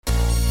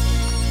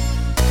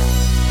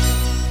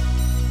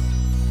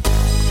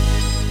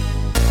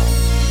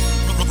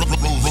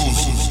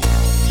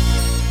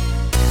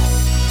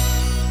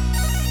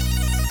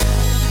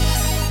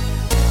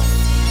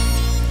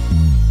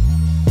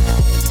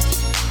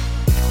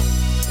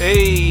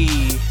Hey,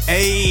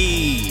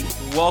 Hey.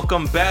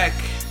 welcome back.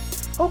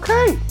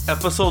 Okay.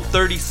 Episode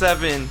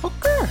 37,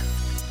 Okay.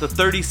 the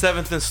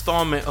 37th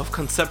installment of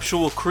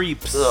Conceptual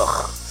Creeps.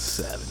 Ugh.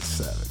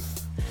 7-7.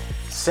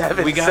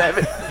 Seven. We got-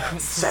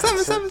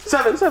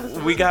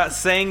 Seven. We got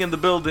Sang in the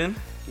building.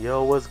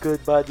 Yo, what's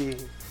good, buddy?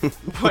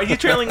 Why are you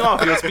trailing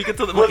off? Yo, speaking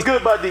to the What's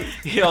good, buddy?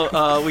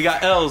 Yo, we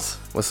got Els.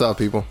 What's up,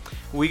 people?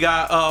 We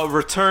got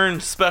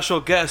return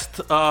special guest,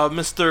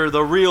 Mr.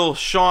 The Real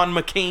Sean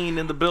McCain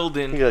in the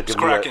building. He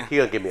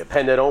gonna give me a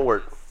pen that don't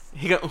work.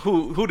 He got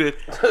who did?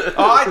 Oh,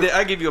 I did.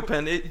 I gave you a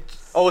pen.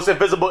 Oh, it's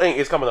invisible ink.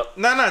 It's coming up.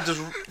 Nah, just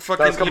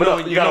fucking. That's coming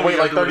up. You gotta wait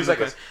like 30 do.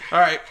 seconds. All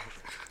right.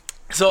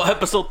 So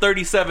episode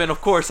 37.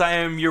 Of course, I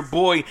am your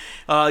boy,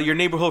 your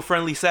neighborhood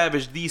friendly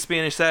savage, the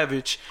Spanish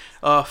Savage.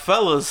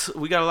 Fellas,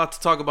 we got a lot to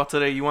talk about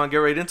today. You want to get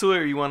right into it,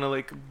 or you want to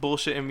like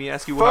bullshit and me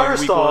ask you what our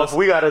First week off, was?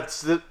 we gotta.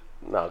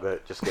 No, go ahead.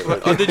 Just get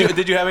Oh,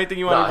 did you have anything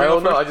you Nah, want to bring hell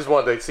up no. first? I just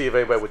wanted to see if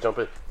anybody would jump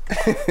in.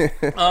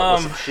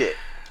 Some shit.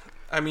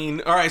 I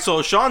mean, all right.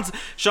 So Sean's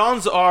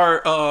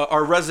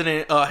our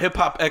resident hip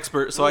hop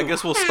expert. So I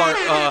guess we'll start.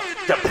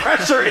 The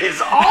pressure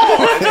is on.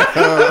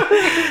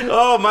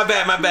 Oh, my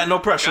bad. No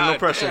pressure. God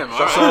damn, all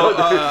right. So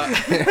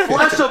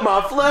Flesh of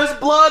my flesh,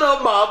 blood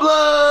of my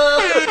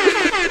blood.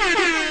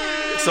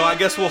 So I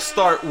guess we'll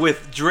start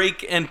with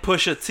Drake and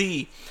Pusha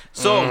T.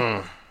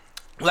 So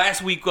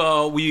last week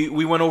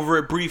we went over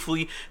it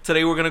briefly.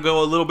 Today we're gonna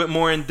go a little bit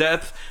more in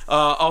depth.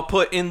 I'll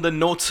put in the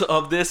notes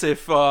of this if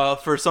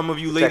for some of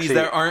you ladies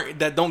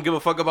that don't give a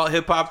fuck about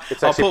hip hop,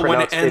 It's I'll actually put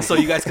when it pronounced ends so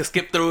indie. you guys can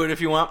skip through it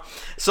if you want.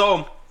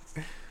 So,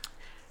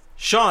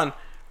 Sean,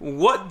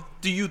 what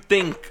did you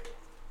think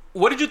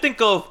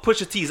of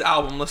Pusha T's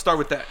album? Let's start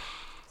with that.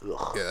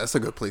 Yeah, that's a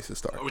good place to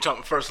start. Are we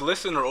talking first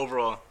listen or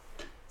overall?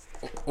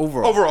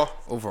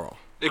 Overall.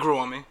 It grew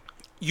on me.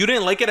 You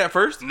didn't like it at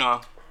first?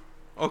 No.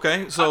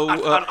 Okay, so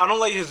I don't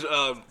like his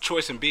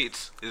choice in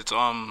beats. It's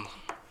I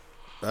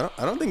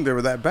don't think they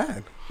were that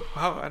bad.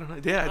 wow, I don't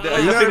know. Yeah, I know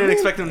definitely what I didn't mean?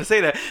 expect him to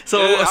say that.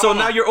 So, Yeah, I so don't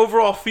now know. your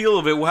overall feel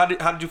of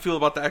it. How did you feel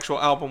about the actual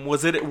album?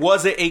 Was it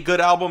a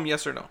good album?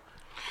 Yes or no?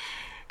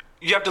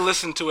 you have to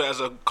listen to it as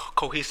a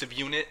cohesive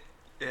unit.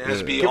 It has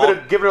to be Give all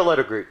it a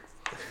letter grade.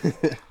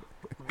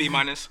 B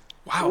minus.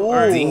 Wow, Ooh,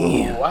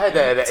 I had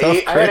that at Tough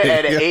A. I had it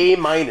at grade, an A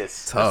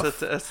minus. Tough.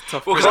 that's a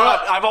tough. Well, grade. because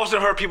I've also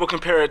heard people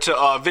compare it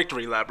to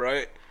Victory Lap,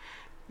 right?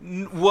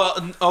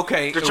 Well,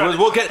 okay, They're trying to-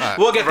 we'll get there.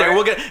 Right.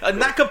 We'll get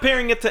not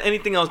comparing it to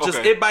anything else. Just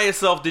Okay. it by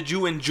itself. Did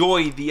you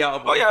enjoy the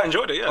album? Oh yeah, I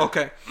enjoyed it. Yeah.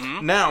 Okay.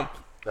 Now,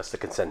 That's the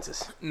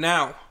consensus.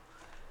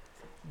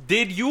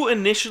 did you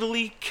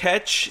initially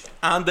catch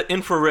on the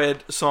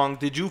Infrared song?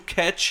 Did you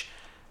catch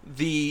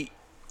the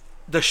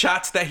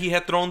shots that he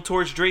had thrown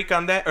towards Drake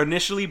on that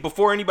initially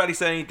before anybody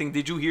said anything?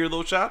 Did you hear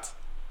those shots?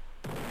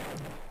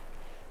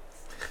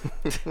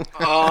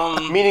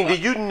 Meaning,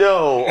 did you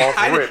know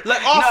off rip?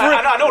 Like No, off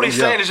rip. I know what he's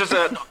Yeah. saying. It's just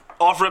a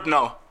off rip.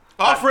 No.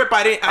 Off rip.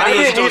 I didn't. I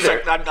didn't Listened to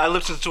it either. I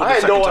listened to it I the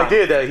had second no time.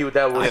 idea that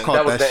that I was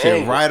caught the that shit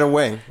angle. right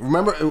away.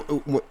 Remember,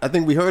 I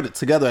think we heard it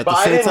together at But the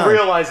I same didn't time.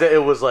 realize that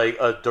it was like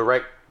a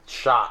direct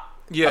shot.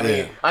 Yeah.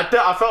 Yeah. I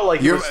felt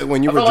like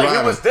When you I were felt like he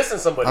driving, was dissing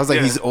somebody. I was like,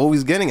 Yeah. he's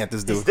always getting at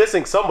this he's dude.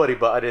 dissing somebody,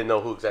 but I didn't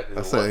know who exactly. I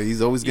It said was.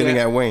 he's always getting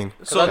Yeah. at Wayne.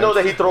 So I know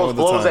that he All throws the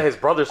blows time. at his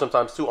brother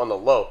sometimes too on the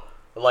low,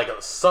 like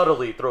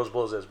subtly throws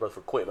blows at his brother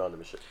for quitting on him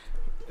and shit.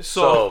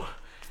 So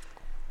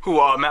Who?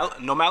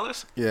 No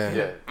Malice? Yeah.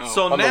 Yeah,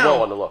 so on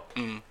now the low.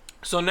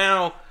 So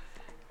now,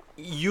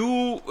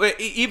 you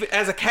even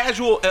as a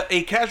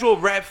casual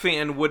rap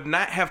fan would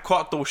not have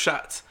caught those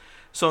shots.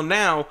 So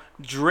now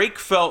Drake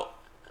felt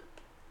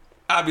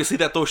obviously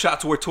that those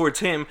shots were towards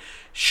him.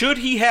 Should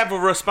he have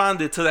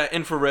responded to that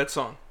Infrared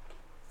song?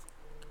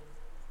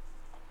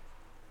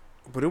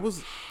 But it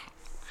was.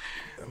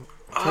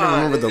 I'm trying to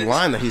remember the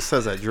line that he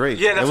says at Drake.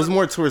 Yeah, it was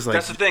more towards like.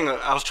 That's the thing.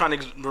 I was trying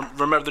to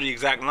remember the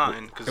exact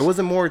line. 'Cause It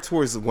wasn't more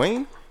towards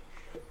Wayne.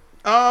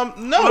 No,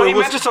 no, it he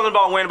was, mentioned something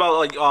about Wayne about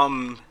like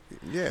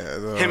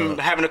Yeah. him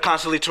having to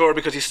constantly tour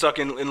because he's stuck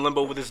in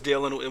limbo with his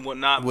deal and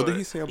whatnot. What but did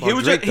he say about he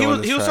was Drake? he though, was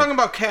on this he was track? talking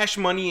about Cash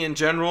Money in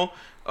general.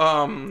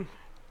 And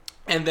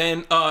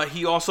then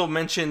he also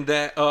mentioned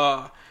that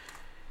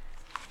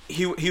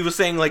he was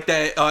saying like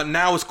that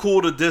now it's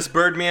cool to diss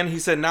Birdman. He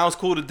said now it's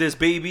cool to diss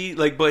Baby,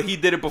 like, but he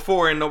did it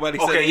before and nobody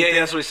said Okay, anything. yeah,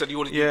 that's what he said. You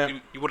would Yeah.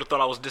 you would have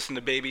thought I was dissing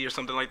the baby or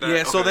something like that.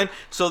 Yeah, Okay.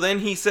 so then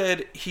he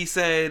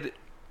said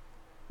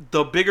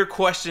the bigger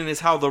question is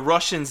how the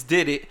Russians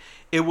did it.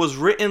 It was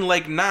written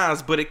like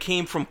Nas, but it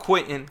came from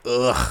Quentin.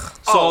 Ugh.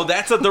 So Oh.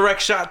 that's a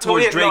direct shot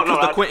towards yeah, Drake no,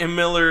 because the I- Quentin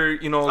Miller,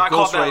 I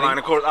caught that line, ghostwriting.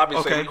 of course,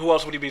 obviously. Okay. Who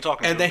else would he be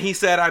talking And to? then he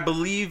said, I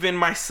believe in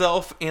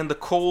myself and the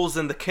Coles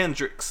and the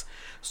Kendricks.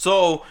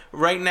 So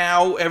right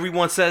now,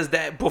 everyone says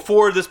that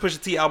before this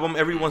Pusha T album,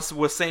 everyone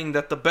was saying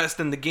that the best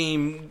in the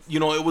game, you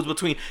know, it was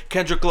between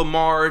Kendrick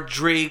Lamar,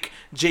 Drake,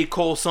 J.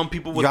 Cole. Some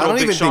people would Yo, I throw don't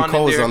Big even Sean think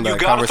Cole's in there. on that you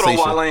gotta throw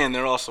conversation. Wale in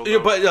there also. Yeah,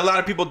 though. but a lot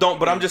of people don't.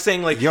 But I'm just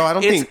saying, like, Yo, I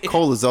don't it's- think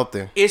Cole is up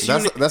there. it's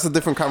That's uni- a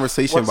different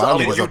conversation, What's but I don't up?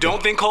 think he's you up there.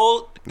 don't think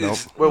Cole? Nope.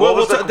 Wait, what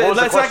was the let's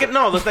not question?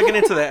 let's not get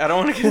into that. I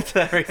don't want to get into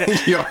that right now.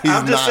 Yo, he's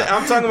I'm just not. saying,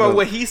 I'm talking about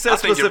what he I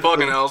says think you're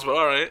specifically. bugging else, but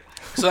all right.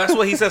 So that's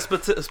what he says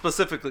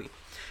specifically.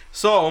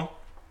 So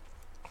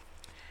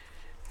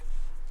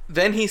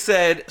then he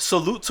said,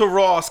 "Salute to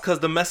Ross because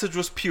the message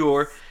was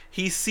pure.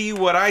 He see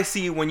what I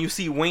see when you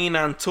see Wayne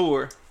on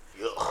tour,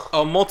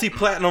 a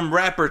multi-platinum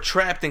rapper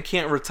trapped and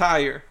can't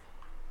retire."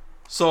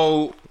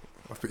 So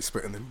I be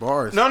spitting in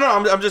bars. no,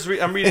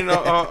 I'm reading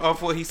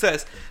off what he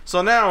says.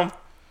 So now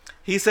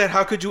he said,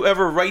 "How could you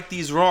ever right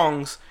these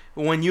wrongs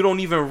when you don't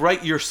even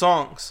write your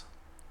songs?"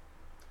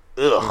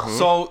 Ugh.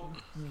 So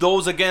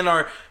those again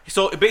are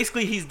so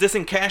basically he's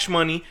dissing Cash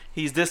Money,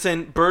 he's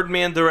dissing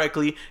Birdman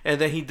directly, and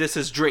then he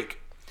disses Drake.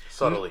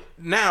 Subtly.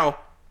 Now,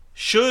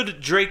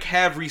 should Drake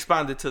have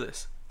responded to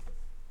this?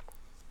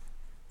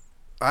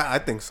 I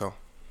think so.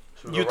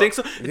 You think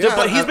so? Yeah,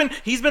 But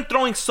he's been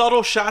throwing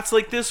subtle shots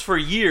like this for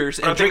years,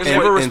 and I think Drake it's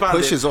never what- And responded.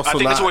 Push is also I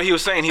think that's not what he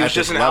was saying. He was at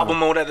just this in level. album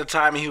mode at the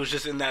time, and he was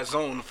just in that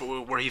zone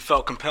where he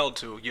felt compelled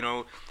to. You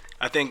know,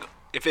 I think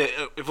if it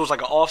was like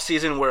an off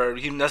season where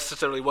he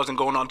necessarily wasn't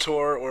going on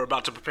tour or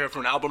about to prepare for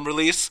an album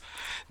release,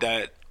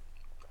 that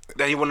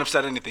he wouldn't have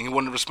said anything. He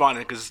wouldn't have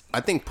responded because I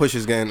think Push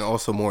is getting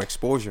also more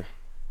exposure.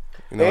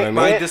 You know what I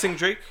By mean? dissing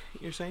Drake,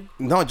 you're saying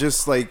No,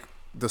 just like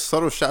the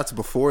subtle shots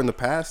before in the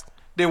past,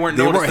 they weren't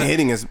they noticed weren't then.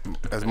 hitting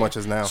as much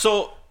as now.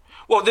 So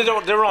well, they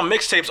were on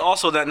mixtapes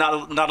also that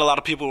not a lot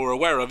of people were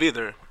aware of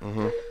either.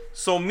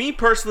 So me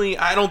personally,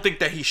 I don't think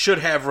that he should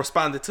have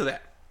responded to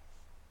that.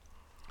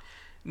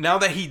 Now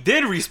that he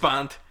did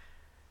respond,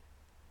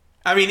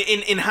 I mean,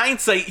 in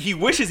hindsight, he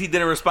wishes he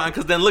didn't respond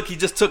because then look, he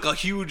just took a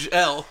huge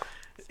L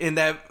in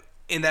that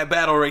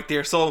battle right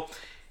there. So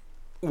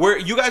where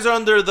you guys are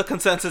under the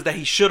consensus that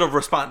he should have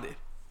responded.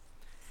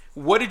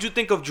 What did you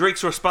think of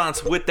Drake's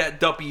response with that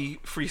Duppy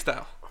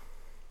freestyle?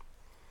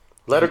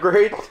 Letter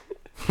grade?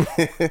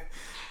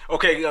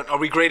 Okay, are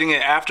we grading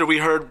it after we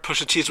heard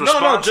Pusha T's No,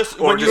 response? just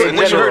or when just you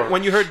initial? general?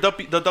 when you heard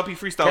the Duppy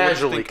freestyle. What did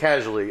you think?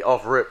 Casually,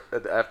 off rip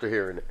after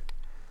hearing it.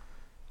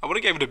 I would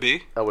have gave it a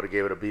B. I would have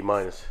gave it a B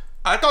minus.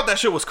 I thought that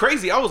shit was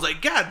crazy. I was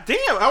like, God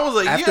damn! I was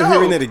like, After yo.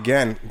 hearing it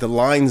again, the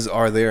lines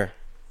are there.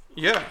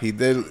 Yeah, He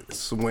did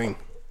swing.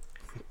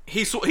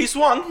 he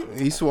swung.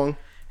 He swung.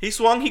 He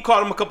swung. He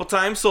caught him a couple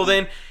times. So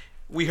then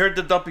we heard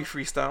the Duppy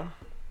freestyle.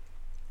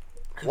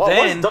 What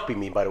Then- does Duppy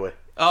mean, by the way?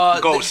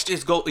 It's Ghost.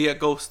 Yeah,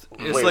 ghost.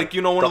 It's Wait, like,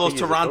 you know, one of Duppy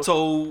those is a ghost?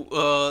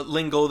 Toronto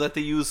lingo that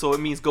they use, so it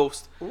means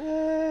ghost.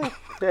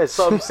 That's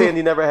something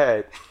Sandy never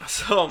had.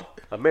 So,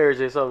 A marriage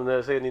is something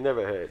that Sandy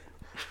never had.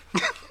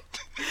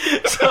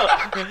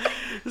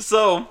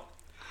 so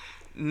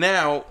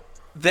now,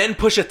 then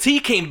Pusha T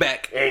came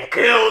back. And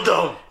killed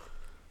him.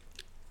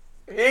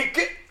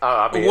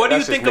 I mean, What do you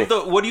that's think just of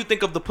me. the What do you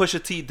think of the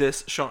Pusha T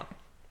diss, Sean?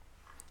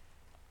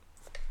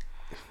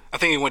 I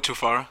think he went too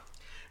far.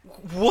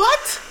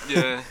 What?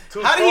 Yeah.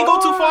 How did he go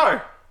too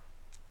far?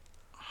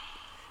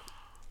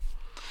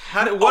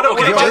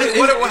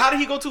 How did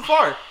he go too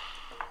far?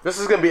 This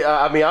is gonna be.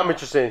 I mean, I'm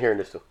interested in hearing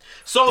this too.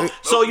 So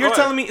you're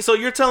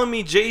go telling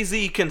me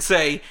Jay-Z can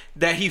say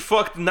that he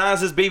fucked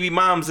Nas's baby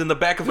moms in the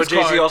back of But his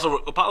car? Jay-Z also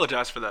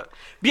apologized for that.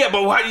 Yeah,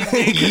 but why do you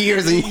think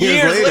Years and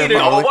years later,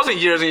 No, bro. it wasn't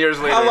years and years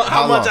later.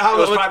 How much? long? It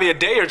was probably a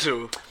day or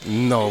two.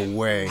 No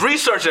way.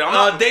 Research it. I'm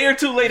A not, day or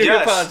two later,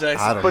 Yes. he apologized.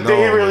 I don't But know. did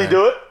he really man.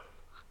 do it?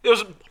 it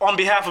was on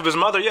behalf of his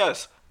mother,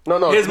 yes.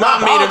 No. His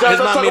not mom made him- apologize. his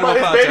I'm mom talking made him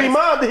about his apologize. baby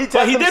mom. That he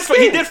But he tapped did.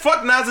 him He did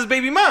fuck Nas's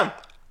baby mom.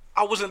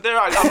 I wasn't there.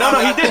 No,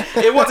 he did.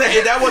 It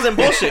wasn't. That wasn't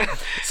bullshit.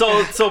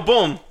 So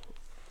boom,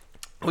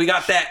 we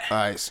got that. All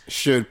right,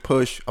 should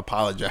Push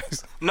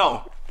apologize?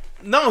 No.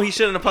 No, he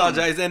shouldn't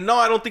apologize. And no,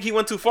 I don't think he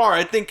went too far.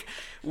 I think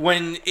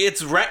when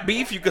it's rap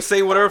beef, you can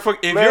say whatever.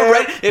 If Man, you're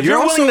ready, if you're you're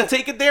willing also- to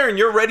take it there and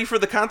you're ready for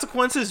the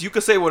consequences, you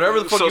can say whatever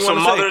the fuck So you want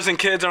to mothers say. and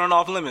kids aren't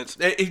off limits.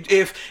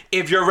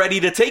 If you're ready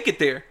to take it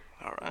there,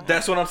 All right.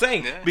 that's what I'm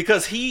saying. Yeah.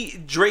 Because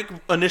Drake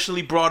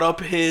initially brought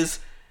up his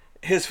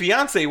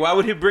fiance. Why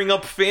would he bring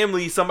up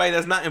family, somebody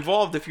that's not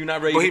involved, if you're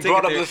not ready But to he take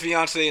brought it up there? the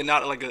fiance in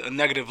not like a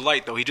negative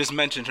light, though. He just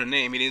mentioned her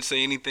name. He didn't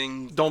say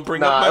anything. Don't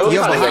bring Nah, up it my was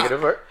Yeah, not but how-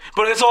 negative, right?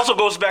 But it also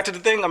goes back to the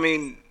thing. I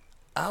mean,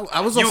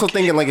 I was also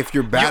thinking like if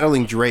you're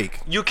battling Drake,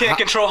 you can't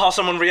control how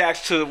someone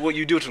reacts to what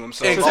you do to them.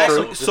 So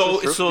Exactly. This is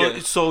So true. Yeah.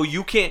 so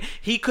you can't.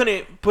 He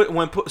couldn't put.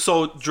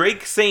 So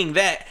Drake saying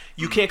that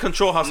you can't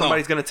control how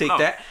somebody's gonna take No.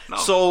 that. No.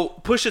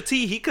 So Pusha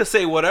T, he could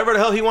say whatever the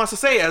hell he wants to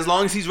say as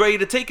long as he's ready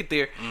to take it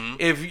there.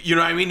 If you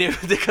know what I mean,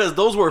 because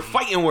those were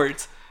fighting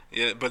words.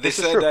 Yeah, but they This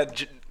is said true.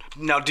 that.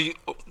 Now, do you?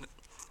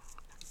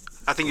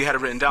 I think you had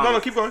it written down. No,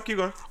 keep going, keep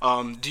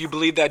going. Do you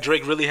believe that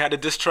Drake really had a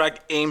diss track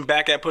aimed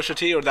back at Pusha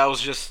T, or that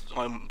was just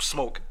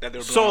smoke that they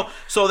were blowing?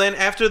 So then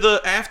after the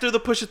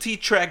Pusha T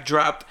track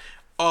dropped,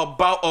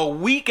 about a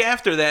week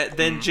after that,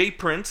 then Jay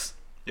Prince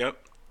Yep.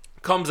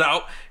 comes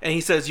out and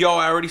he says, yo,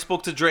 I already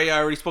spoke to Dre, I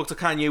already spoke to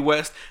Kanye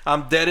West,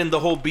 I'm dead in the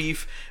whole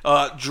beef.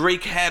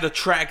 Drake had a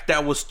track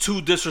that was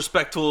too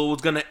disrespectful, it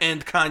was gonna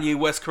end Kanye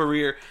West's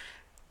career.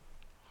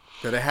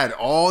 that it had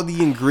all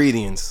the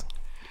ingredients.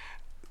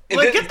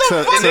 Like, get the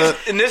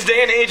fuck. In this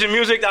day and age of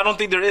music, I don't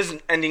think there is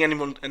ending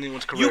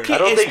anyone's career. You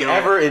can't- I don't think It's-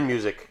 ever in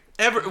music.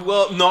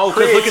 Well, no,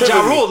 because look at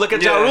Ja Rule. Look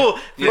at Ja Yeah. Rule.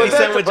 Yeah. 50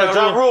 Cent But with Ja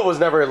Ja Rule. Rule was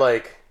never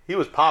like he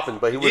was popping,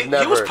 but he was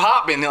never. He was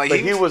popping. Like,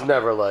 But he was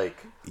never like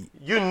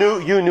you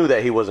knew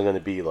that he wasn't going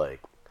to be like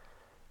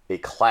a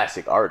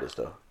classic artist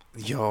though.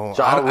 Yo,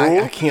 Ja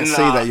Rule? I can't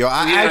say that. Yo,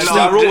 I actually.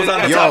 Ja Rule was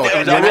on the Yo, top.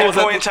 at Ja Rule that was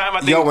at point in time, I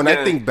think. Yo, when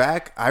yeah. I think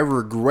back, I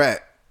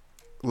regret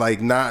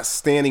like not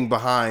standing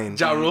behind.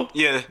 Ja Rule.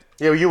 Yeah.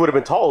 Yeah, you would have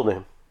been taller than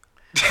him.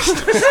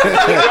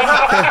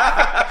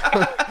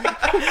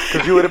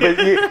 Because you would have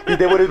been,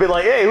 they would have been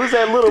like, "Hey, who's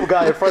that little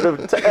guy in front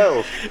of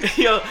L?"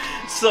 Yo,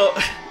 so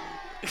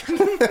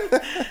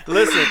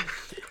listen.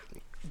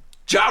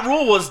 Ja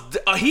Rule was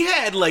he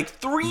had like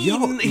three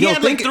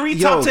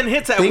top 10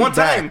 hits at think one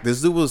back. time,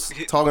 This dude was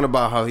talking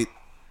about how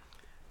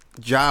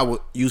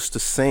used to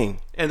sing.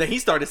 and then he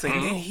started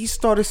singing. And he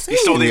started singing.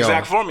 He stole the yo.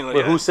 exact formula.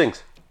 Wait, Yeah. who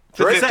sings?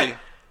 50 50. Cent.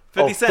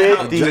 50 Oh,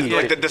 Cent. 50.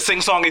 Like the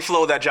sing-songy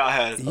flow that Ja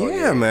had.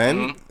 Yeah,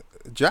 man.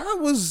 Ja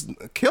was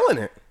killing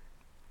it.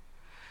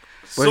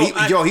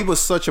 But So he was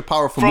such a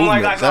powerful From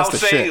movement. like I That's would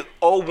the say shit.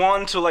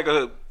 01 to like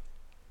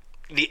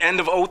the end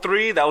of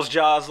 03, that was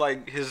Ja's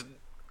like his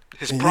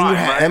And then prime. you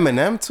had right?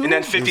 Eminem too. And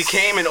then 50 It's-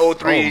 came in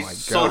 03. Oh my god.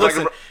 So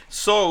listen,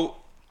 so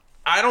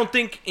I don't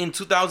think in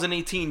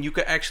 2018 you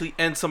could actually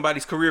end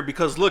somebody's career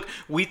because look,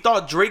 we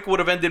thought Drake would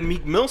have ended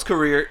Meek Mill's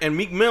career, and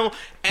Meek Mill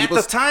at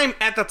the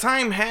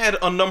time had a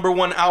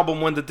 #1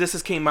 album when the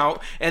disses came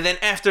out, and then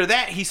after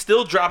that he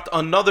still dropped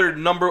another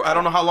number. I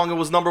don't know how long it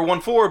was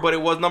 #1 for, but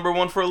it was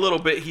 #1 for a little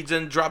bit. He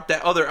then dropped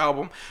that other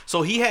album,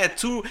 so he had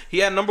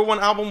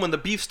 #1 album when the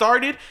beef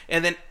started,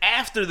 and then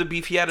after the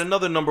beef he had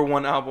another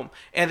 #1 album,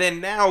 and then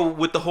now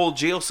with the whole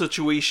jail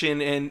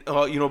situation and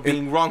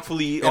being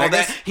wrongfully all I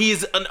that, guess-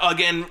 he's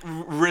again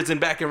risen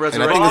back and I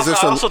resurrected. think it's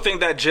just I a- also think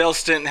that jail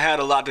stint had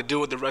a lot to do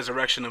with the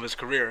resurrection of his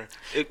career.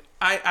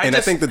 I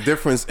think the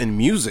difference in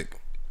music,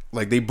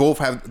 like they both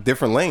have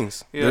different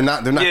lanes. Yeah. They're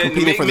not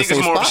competing for the Meek is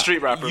same more of a spot.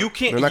 street rapper. you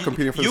can't. They're not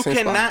competing for the same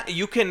spot.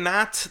 You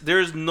cannot.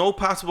 There's no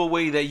possible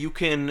way that you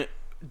can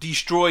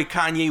destroy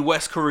Kanye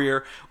West's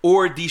career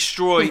or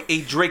destroy a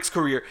Drake's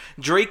career.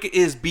 Drake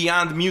is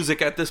beyond music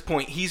at this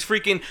point. He's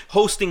freaking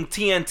hosting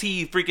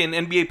TNT freaking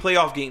NBA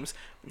playoff games.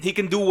 He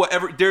can do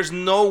whatever. There's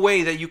no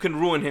way that you can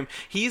ruin him.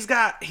 He's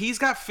got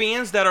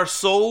fans that are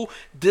so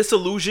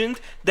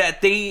disillusioned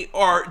that they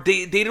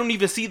don't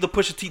even see the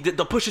Pusha T.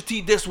 The Pusha T.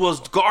 This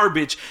was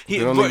garbage.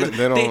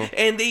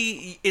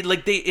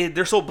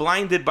 They're so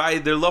blinded by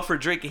their love for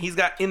Drake, and he's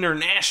got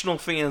international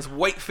fans,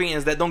 white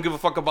fans that don't give a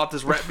fuck about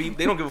this rap beef.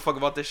 They don't give a fuck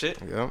about this shit.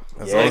 Yeah,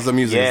 as long as the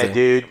music is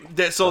there.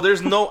 dude. So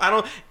there's no. I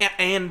don't.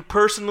 And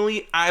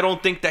personally, I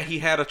don't think that he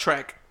had a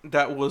track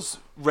that was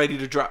ready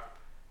to drop.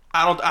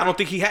 I don't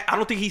think he had.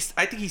 I think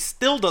he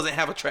still doesn't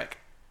have a track.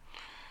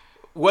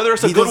 Whether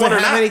it's a He good doesn't one or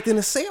have not. anything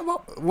to say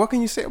about. What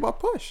can you say about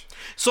Push?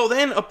 So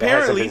then That hasn't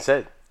apparently been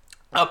said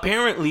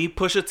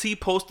Pusha T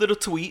posted a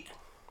tweet.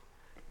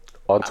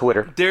 on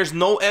Twitter. There's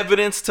no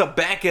evidence to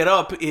back it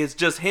up. It's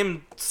just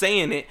him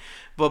saying it.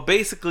 But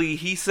basically,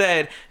 he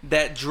said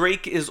that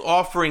Drake is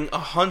offering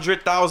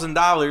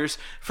 $100,000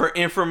 for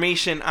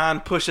information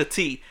on Pusha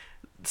T,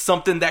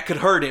 something that could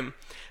hurt him.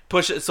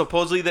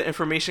 Supposedly the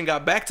information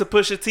got back to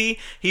Pusha T.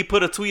 He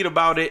put a tweet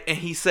about it, and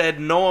he said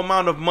no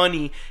amount of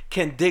money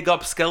can dig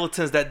up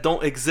skeletons that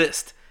don't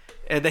exist.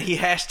 And then he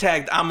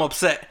hashtagged "I'm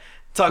upset,"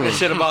 talking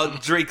shit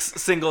about Drake's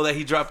single that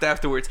he dropped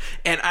afterwards.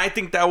 And I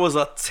think that was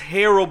a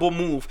terrible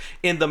move.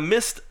 In the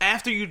midst,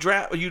 after you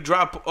drop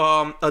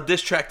a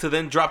diss track to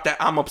then drop that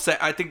 "I'm upset,"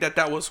 I think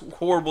that was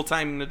horrible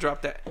timing to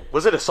drop that.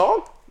 Was it a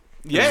song?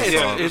 Yeah,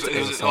 Yeah,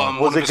 it's one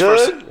Was of it his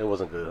first- good? It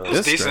wasn't good.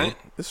 It's decent.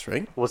 It's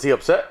straight. Was he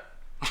upset?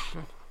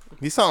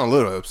 He sound a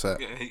little upset.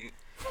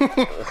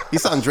 He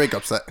sound Drake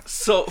upset.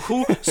 So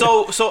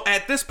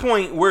at this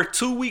point, we're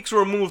 2 weeks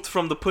removed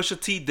from the Pusha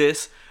T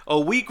diss, a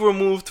week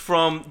removed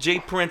from Jay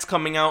Prince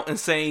coming out and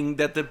saying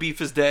that the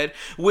beef is dead,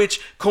 which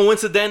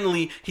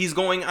coincidentally he's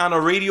going on a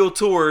radio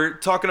tour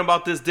talking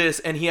about this diss,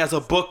 and he has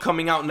a book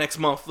coming out next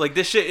month. Like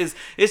this shit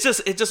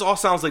it just all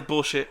sounds like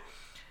bullshit.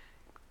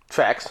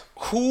 Facts.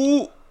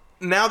 Who,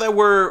 now that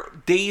we're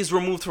days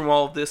removed from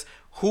all of this,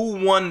 who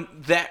won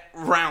that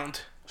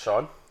round?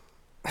 Sean?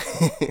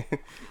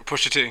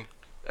 Pusha T.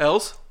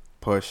 Els?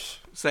 Push.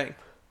 Saying.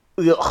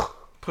 Yeah.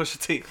 Pusha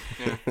T.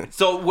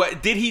 So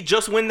what did he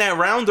just win that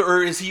round,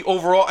 or is he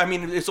overall? I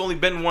mean, it's only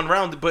been one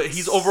round, but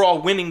he's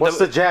overall winning. What's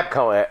the jab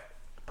count at?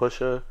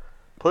 Pusha,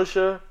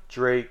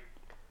 Drake,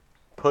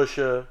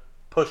 Pusha.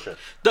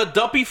 The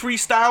Duppy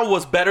freestyle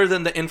was better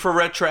than the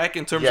Infrared track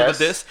in terms of Yes. a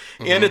diss,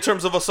 and in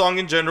terms of a song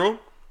in general,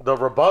 The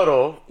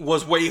rebuttal,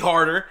 was way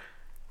harder.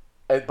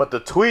 but the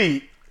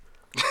tweet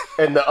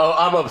and the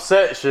I'm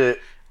upset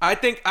shit. I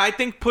think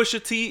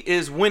Pusha T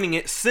is winning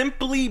it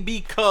simply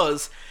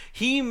because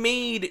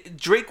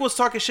Drake was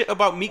talking shit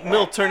about Meek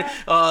Mill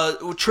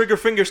trigger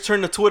fingers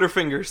turn to Twitter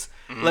fingers.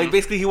 Like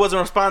basically he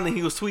wasn't responding,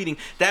 he was tweeting.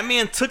 That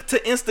man took to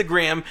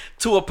Instagram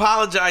to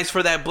apologize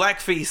for that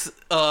blackface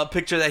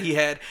picture that he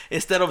had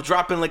instead of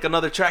dropping like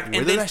another track.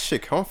 Where did that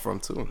shit come from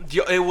too?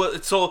 It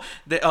was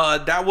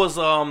that was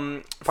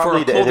for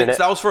Probably a the clothing. internet.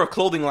 That was for a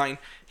clothing line.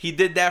 He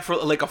did that for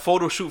like a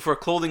photo shoot for a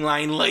clothing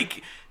line.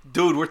 Like,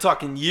 dude, we're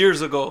talking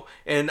years ago,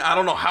 and I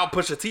don't know how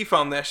Pusha T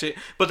found that shit.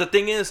 But the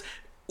thing is,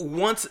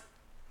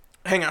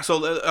 hang on. So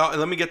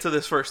let me get to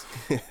this first.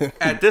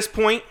 At this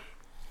point,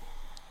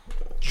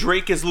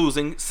 Drake is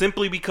losing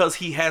simply because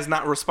he has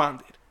not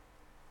responded.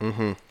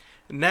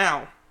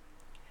 Now,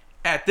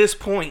 at this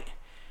point,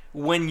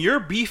 when you're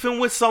beefing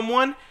with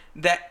someone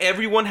that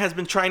everyone has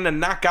been trying to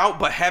knock out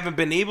but haven't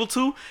been able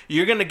to,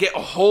 you're gonna get a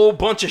whole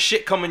bunch of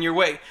shit coming your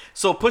way.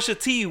 So Pusha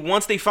T,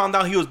 once they found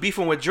out he was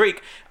beefing with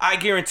Drake, I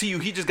guarantee you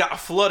he just got a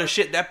flood of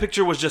shit. That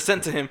picture was just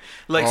sent to him.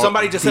 Like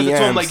somebody just sent it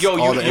to him like, yo,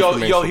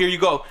 here you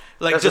go.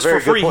 Like That's just a for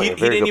very good free. point. He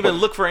Very didn't good even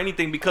point. look for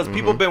anything because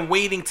people have been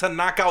waiting to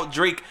knock out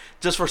Drake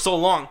just for so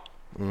long.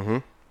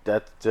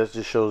 That just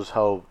shows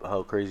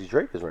how crazy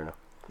Drake is right now.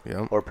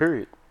 Yeah. Or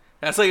period.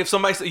 That's like if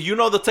somebody,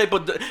 the type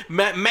of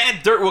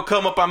mad dirt will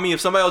come up on me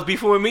if somebody was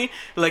beefing with me,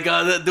 like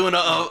doing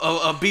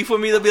a beef with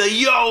me. They'll be like,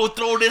 "Yo,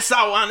 throw this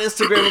out on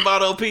Instagram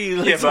about LP."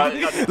 Like, Yeah, but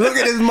Look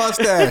at his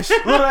mustache.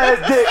 Little ass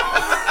dick.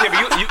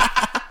 yeah,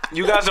 but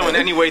you guys don't in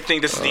any way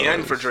think this is the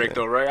end for Drake,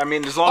 though, right? I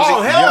mean, as long as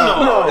oh he,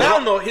 hell no, No.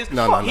 hell no.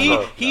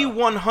 He No.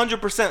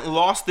 100%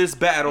 lost this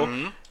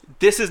battle.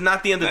 This is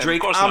not the end of Yeah, of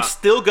Drake. course I'm not.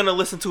 still gonna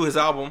listen to his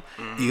album.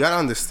 You gotta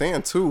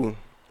understand too,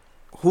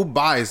 who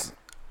buys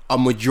a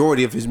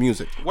majority of his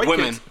music? White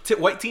Women. kids,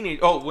 white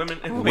teenagers. Oh, women.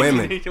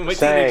 Women. White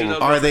Dang. teenagers.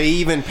 Are they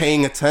even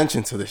paying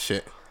attention to this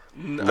shit?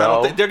 I don't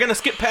No. think they're gonna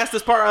skip past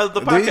this part of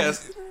the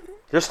podcast.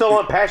 You're still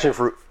on passion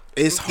fruit.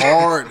 It's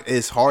hard.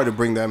 It's hard to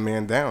bring that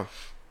man down.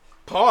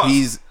 Pause.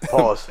 He's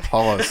Pause.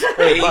 pause.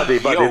 Hey, buddy,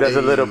 yo. that's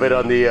a little bit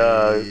on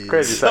the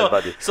crazy side,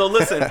 buddy. So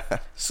listen.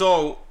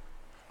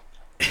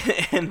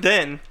 And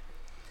then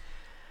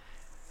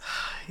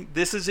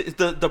this is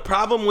the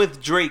problem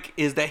with Drake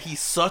is that he's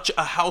such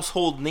a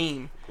household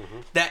name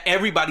that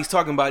everybody's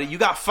talking about it. You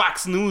got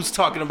Fox News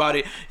talking about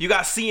it. You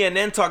got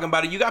CNN talking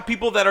about it. You got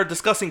people that are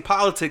discussing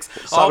politics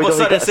all of a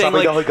sudden saying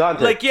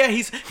like yeah,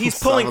 he's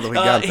pulling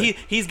Salvador Gigante.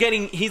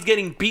 he's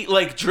getting beat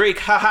like Drake.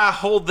 Haha,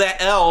 hold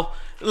that L.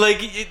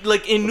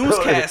 Like in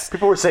newscasts.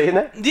 People were saying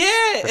that?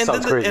 Yeah,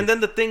 sounds crazy. and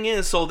then the thing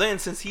is, so then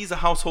since he's a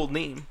household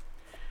name,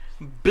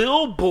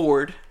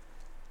 Billboard,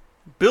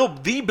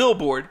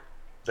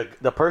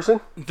 The person?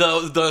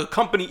 the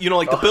company,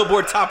 like the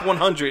Billboard Top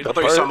 100. I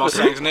thought you were talking about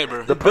Sang's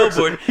neighbor. The Billboard.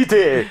 person. He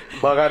did.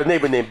 Well, I got a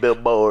neighbor named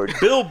Billboard.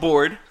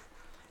 Billboard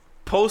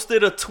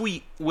posted a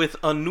tweet with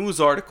a news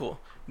article.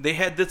 They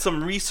did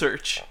some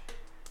research.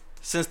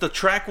 Since the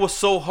track was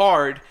so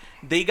hard,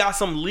 they got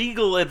some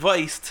legal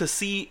advice to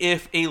see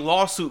if a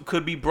lawsuit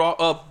could be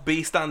brought up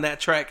based on that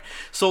track.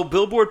 So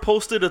Billboard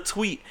posted a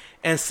tweet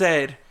and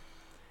said,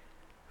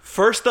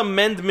 First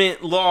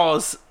Amendment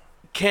laws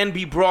can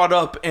be brought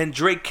up and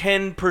Drake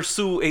can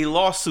pursue a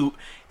lawsuit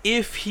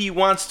if he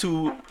wants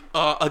to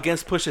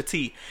against Pusha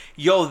T.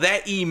 Yo,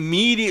 that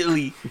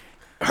immediately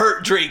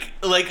hurt Drake.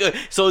 Like,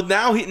 so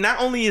now he not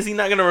only is he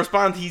not gonna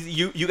respond,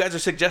 you guys are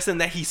suggesting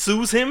that he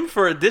sues him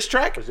for a diss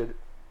track.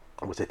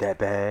 Was it that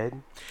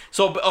bad?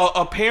 So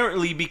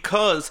apparently,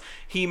 because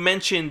he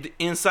mentioned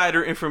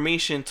insider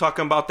information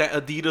talking about that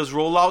Adidas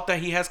rollout that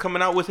he has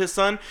coming out with his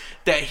son,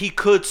 that he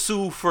could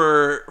sue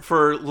for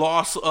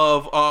loss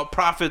of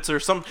profits or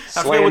some.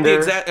 I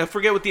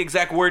forget what the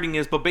exact wording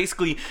is, but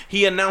basically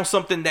he announced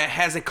something that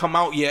hasn't come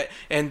out yet,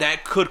 and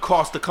that could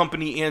cost the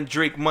company and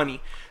Drake money.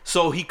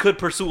 So he could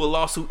pursue a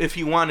lawsuit if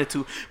he wanted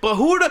to. But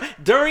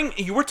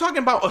you were talking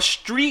about a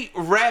street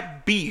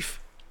rap beef.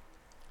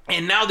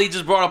 And now they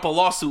just brought up a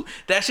lawsuit.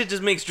 That shit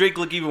just makes Drake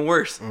look even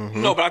worse.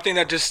 No, but I think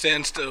that just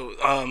stands to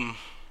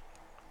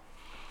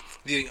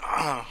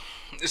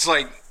it's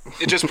like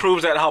it just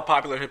proves that how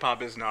popular hip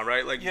hop is now,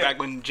 right? Like back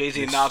when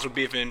Jay-Z and Nas were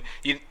beefing,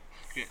 you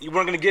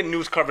weren't gonna get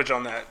news coverage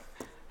on that.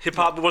 Hip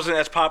hop wasn't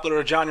as popular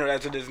a genre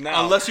as it is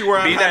now. Unless you were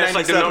on being High that it's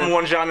like the 97. number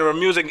one genre of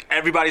music,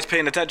 everybody's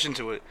paying attention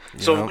to it.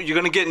 So you're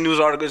gonna get news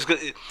articles,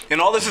 and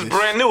all this is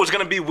brand new. It's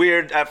gonna be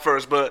weird at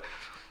first, but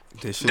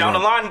down the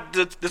line,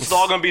 this is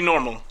all gonna be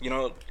normal.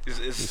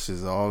 This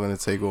is all gonna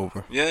take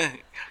over. Yeah,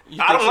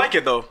 I don't like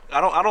it though. I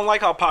don't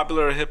like how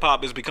popular hip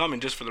hop is becoming.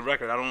 Just for the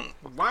record, I don't.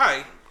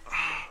 Why?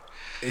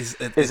 Is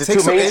it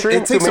too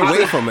mainstream? It takes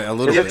away from it a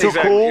little Is it bit. too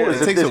Exactly, cool? yeah. Is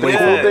It it takes the away cool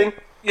from it. thing?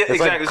 Yeah, It's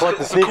exactly. like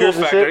collecting It's a cool sneakers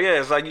and factor. shit? Yeah,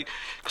 it's like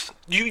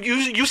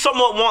you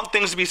somewhat want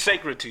things to be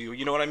sacred to you.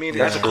 You know what I mean?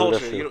 Yeah. As a That's culture,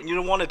 true. you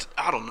don't want it.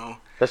 I don't know.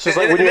 That's just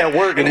like when you're at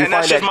work and you that's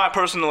find just that- my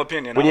personal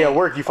opinion. When you're at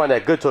work, you find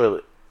that good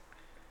toilet.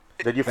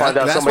 Then you find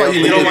out That's somebody why else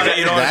you made needed. it.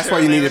 you know what That's I'm why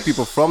you saying? needed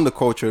people from the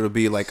culture to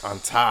be like on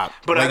top.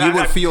 But like you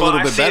would feel a little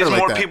I bit see better it's like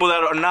more that. people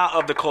that are not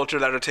of the culture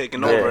that are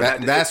taking over.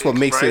 That's what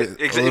makes it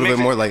a little bit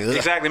more like, ugh.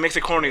 exactly makes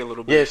it corny a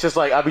little Yeah, bit. it's just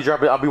like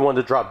I'll be one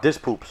to drop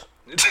disc poops.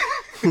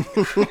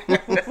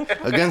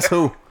 Against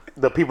who?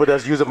 The people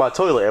that's using my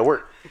toilet at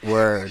work.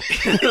 Word.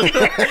 So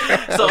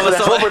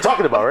That's what we're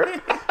talking about,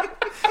 right?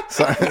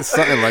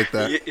 Something like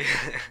that.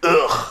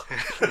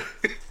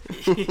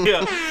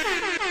 yeah.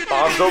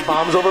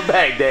 Bombs over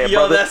Baghdad, Yo,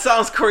 brother. that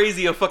sounds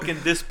crazy. A fucking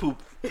diss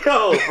poop.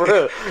 Yo,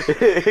 bro.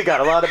 It got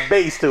a lot of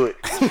bass to it.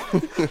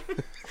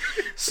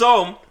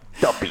 So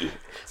Dumpy.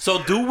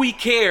 do we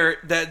care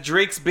that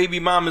Drake's baby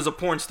mom is a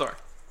porn star?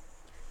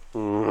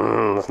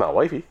 That's not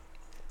wifey.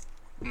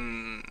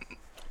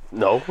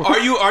 No. Are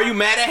you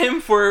mad at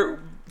him for?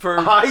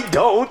 I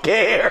don't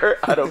care.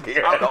 I don't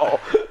care at all.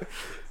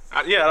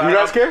 You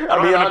guys care? I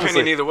don't mean, have an honestly,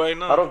 opinion either way.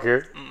 No. I don't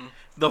care.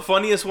 The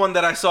funniest one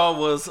that I saw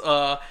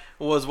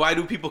was why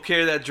do people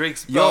care that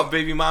Drake's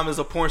baby mom is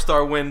a porn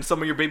star when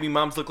some of your baby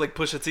moms look like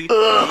Pusha T? Yo,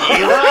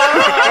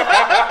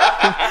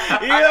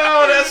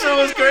 that shit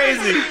was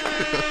crazy.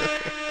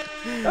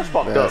 That's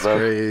fucked That's up, man.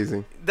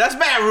 crazy. That's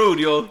mad rude,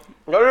 yo.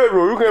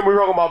 You can't be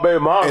talking about baby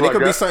mom And like it could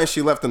be that. something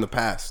she left in the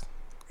past.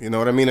 You know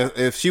what I mean?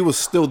 If she was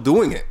still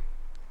doing it,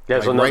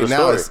 That's like another right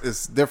now, story.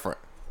 it's different.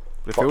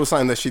 But if it was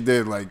something that she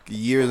did like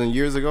years and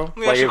years ago, Let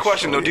me Like ask you a if-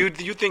 question though. Do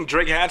you think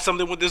Drake had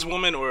something with this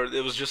woman, or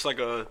it was just like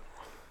a,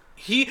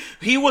 He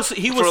was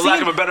for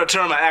lack of a better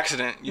term, an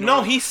accident? You know?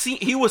 No,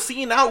 he was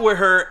seen out with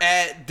her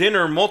at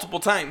dinner multiple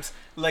times.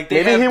 Like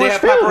they Maybe he was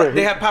feeling her.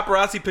 they have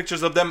paparazzi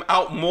pictures of them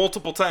out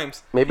multiple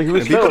times. Maybe he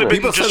was People feeling could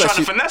it. be- Just said that trying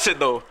to she- finesse it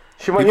though.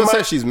 She might, people he said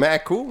might, she's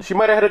mad cool. she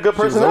might have had a good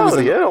was always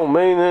personality. in- Yeah, don't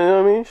mean, you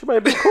know what I mean? She might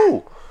have been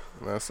cool.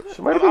 That's it.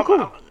 She might have been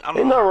cool. I don't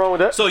Ain't know. nothing wrong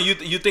with that. So you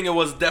think it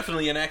was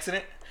definitely an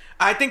accident?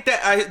 I think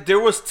that there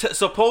was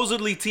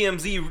supposedly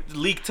TMZ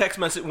leaked text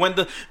message when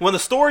the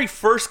story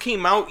first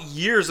came out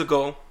years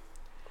ago.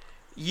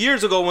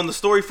 Years ago, when the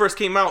story first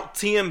came out,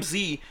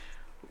 TMZ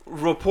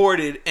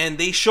reported and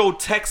they showed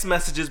text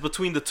messages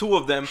between the two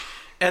of them,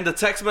 and the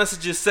text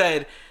messages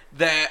said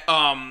that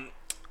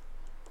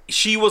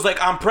she was like,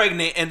 "I'm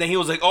pregnant," and then he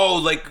was like, "Oh,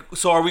 like,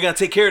 so are we gonna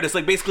take care of this?"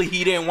 Like, basically,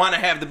 he didn't want to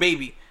have the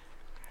baby.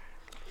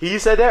 He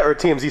said that, or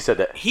TMZ said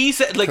that? He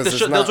said like 'Cause it's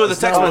those not- were the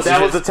it's text not- Oh, messages.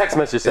 that was the text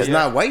message. Said. It's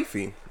not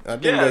wifey. I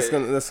think Yeah.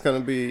 that's gonna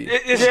be.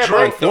 It's Yeah,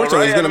 Drake though, Unfortunately,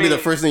 right? it's gonna I be the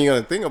mean, first thing you're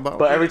gonna think about.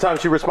 But every time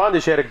she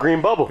responded, she had a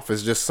green bubble. if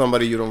it's just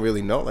somebody you don't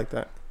really know like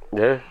that,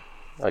 Yeah,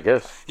 I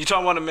guess. You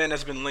talking about a man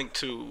that's been linked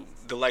to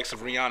the likes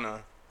of Rihanna.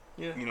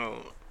 Yeah. You know.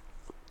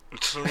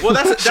 Well,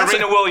 that's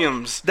Serena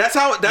Williams. That's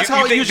how You it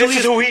think usually this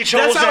is who he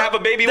chose That's to how- have a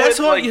baby that's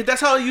with? How, Like-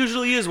 that's how it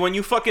usually is. When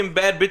you fucking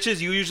bad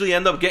bitches, you usually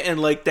end up getting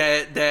like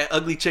that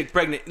ugly chick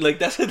pregnant. Like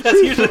that's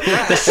usually. You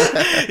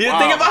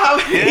think about how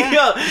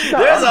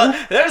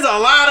there's a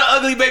lot of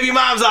ugly baby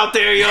moms out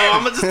there, yo.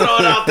 I'm gonna just throw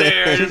it out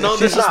there. No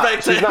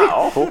disrespect. She's not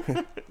awful.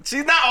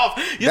 She's not off.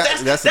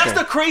 That's That's the thing.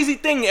 the crazy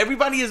thing.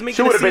 Everybody is She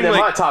making would it have been seem in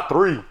my like top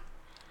 3.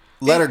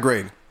 letter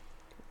grade.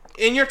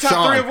 in your top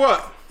Sean. 3 of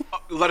what?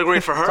 Let it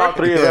great for her. Top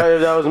 3. Yeah.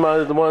 That was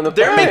the one. Of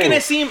the They're making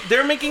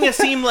thing. it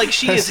seem like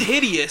she is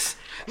hideous.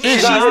 And She's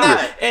she's not not,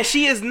 hideous. and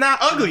she is not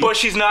ugly. But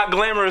she's not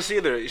glamorous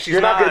either. She's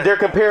You're not. They're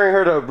comparing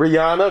her to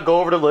Rihanna. Go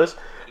over the list.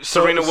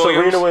 Serena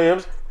Serena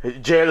Williams,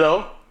 J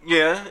Lo,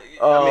 Yeah.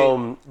 I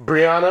mean,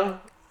 Brianna.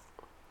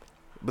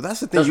 But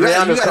that's the thing. That's You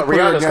gotta Rihanna's, put her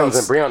Rihanna's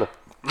against cousin.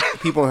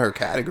 Brianna. people in her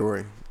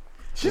category.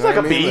 She's You know like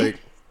a what I mean? B, Like,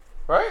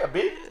 right? A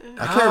B.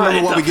 I can't remember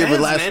it what we gave her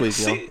depends, last man. week.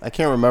 Yo. See- I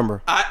can't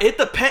remember. It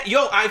depends.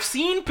 Yo, I've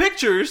seen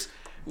pictures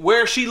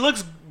where she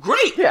looks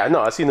great, Yeah,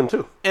 no, I seen them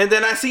too. and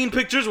then I've seen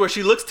pictures where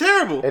she looks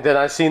terrible. And then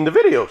I seen the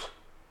videos.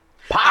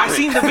 I've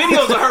seen the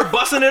videos of her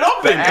busting it The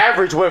open.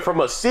 average went from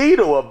a C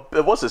to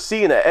what's a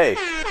C and an A?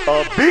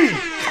 A B.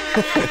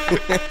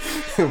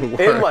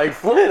 In like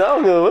Flint, I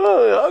don't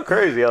know. Y'all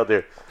crazy out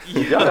there.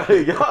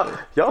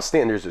 Y'all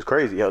standards is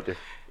crazy out there.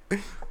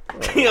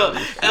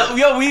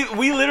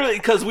 We literally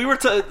because we were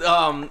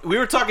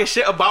talking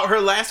shit about her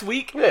last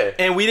week, Yeah.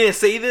 and we didn't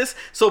say this,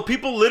 so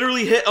people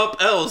literally hit up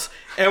Els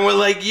and were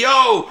like,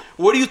 "Yo,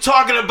 what are you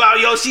talking about?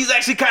 Yo, she's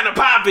actually kind of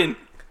popping."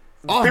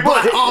 Off People-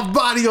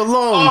 body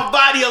alone. Off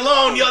body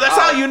alone, yo. That's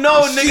how you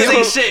know niggas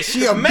ain't shit.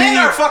 she a Men bee.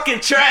 are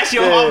fucking trash,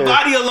 yo. Yeah. Off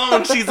body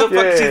alone, she's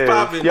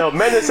popping. Yo,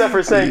 men except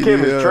for St.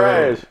 Kim Yeah. is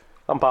trash.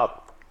 I'm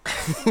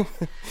popping.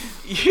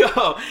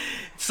 Yo,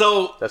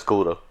 so That's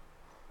cool though,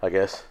 I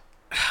guess.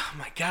 oh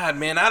my god,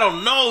 man, I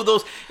don't know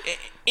those.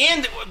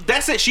 And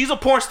that's it. She's a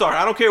porn star.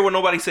 I don't care what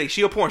nobody say.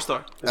 She a porn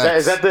star.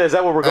 Is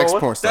that what we're going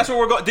Ex-porn with? star. That's what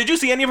we're going. Did you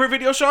see any of her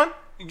videos, Sean?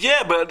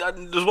 yeah, but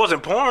this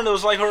wasn't porn. It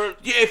was like her.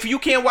 Yeah. If you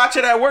can't watch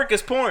it at work,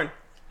 it's porn.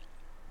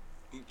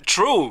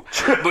 True.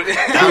 But Look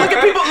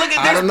at people. Look at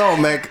I this. don't know,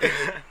 man.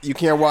 You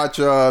can't watch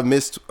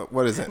Miss.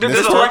 What is it? There's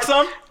Miss a Twerk lot-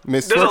 some.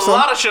 Miss there's Twerk a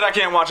lot of shit I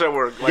can't watch at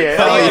work. Like,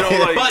 Yeah. you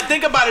know, like, But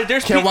think about it.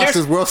 There's Can't watch there's,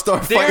 this World Star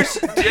there's,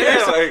 fight.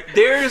 there's, like-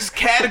 there's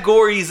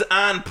categories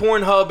on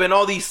Pornhub and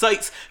all these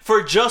sites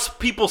for just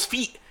people's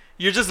feet.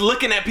 You're just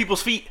looking at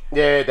people's feet.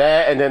 Yeah,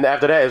 that, and then right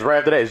after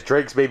that is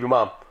Drake's baby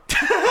mom.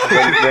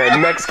 the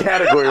next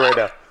category right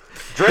now.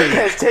 Drake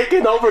has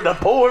taken over the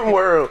porn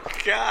world.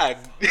 God.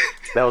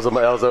 That was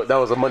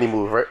a money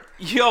move, right?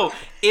 Yo,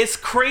 it's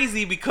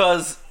crazy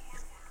because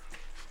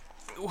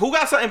who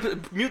got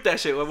something? Mute that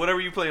shit. Whatever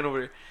you playing over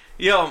there.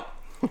 Yo,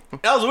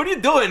 Els, what are you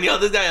doing? Yo,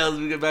 this guy Els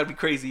about to be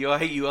crazy. Yo, I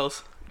hate you,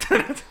 Els.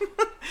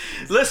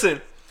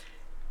 Listen,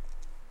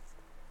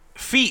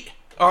 feet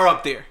are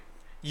up there.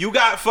 You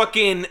got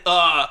fucking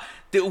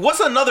what's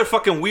another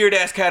fucking weird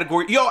ass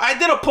category? Yo, I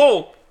did a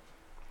poll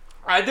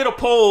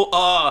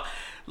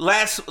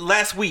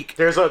last week.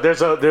 There's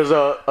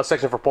a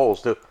section for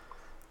polls too.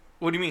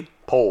 What do you mean?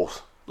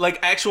 Polls. Like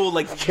actual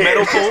like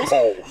metal polls?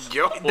 Polls.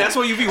 Yo. That's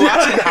what you be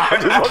watching?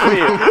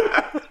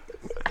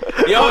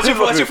 Yo, what's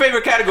your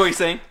favorite category,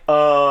 Saying?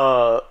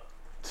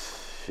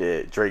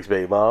 Shit, Drake's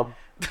baby mom.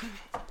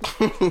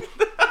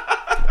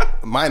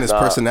 Mine is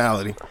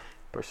personality.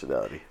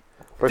 Personality.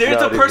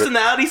 There's a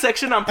personality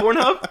section on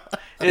Pornhub.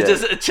 It's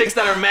just chicks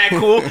that are mad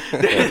cool.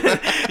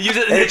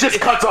 It just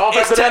cuts off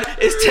after that.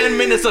 It's 10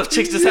 minutes of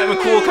chicks just having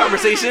cool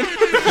conversation.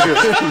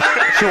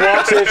 She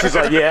walks in, she's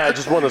like, "Yeah, I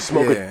just want to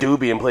smoke Yeah. a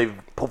doobie and play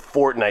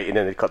Fortnite," and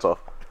then it cuts off.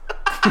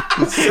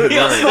 Yo, this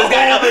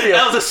guy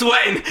Elsa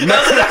sweating.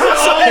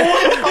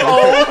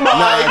 Oh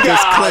my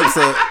Just god! clips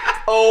of.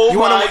 Oh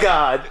wanna my wa-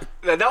 god!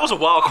 That was a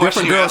wild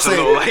question you girl asked, say-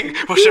 though. Like,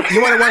 what's your...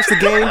 You want to watch the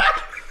game?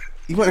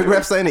 You want to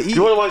grab something to eat?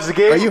 You want to watch the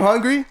game? Are you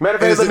hungry? Matter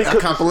of Or fact, is let it me a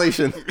cook-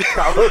 compilation?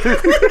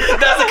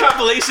 That's a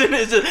compilation.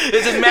 It's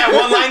just mad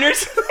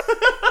one-liners.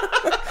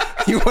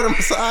 You want a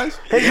massage?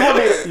 Hey,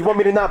 you want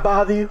me to not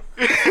bother you?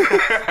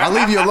 I'll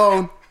leave you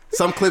alone.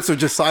 Some clips are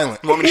just silent.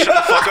 You want me to shut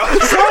the fuck up?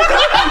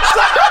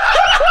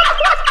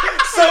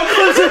 Some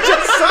clips are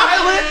just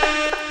silent.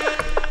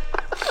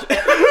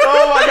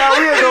 Oh my god,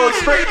 we are going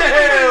straight to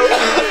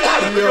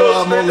hell.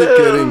 Yo, I'm only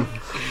kidding.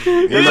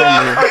 You know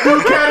me. Our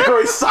new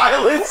category,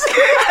 silence.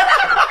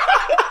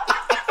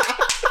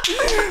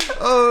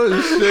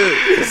 Oh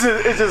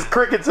shit! It's just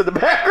crickets in the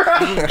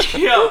background.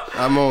 Yo,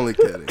 I'm only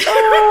kidding.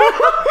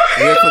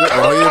 Here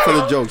for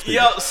the jokes.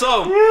 people. yo,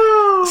 so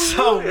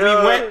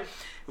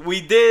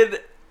we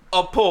did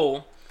a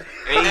poll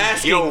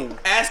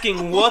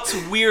asking what's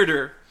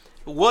weirder,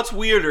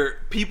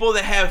 people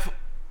that have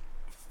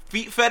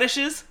feet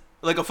fetishes,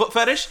 like a foot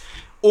fetish,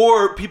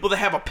 or people that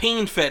have a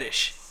pain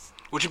fetish.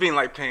 What you mean,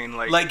 like pain?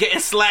 Like getting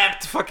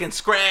slapped, fucking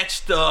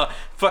scratched,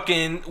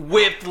 fucking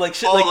whipped, like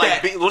shit oh, like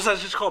like that. what's that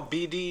just called?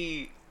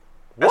 BD.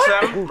 What?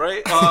 SM,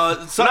 right?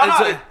 So, no,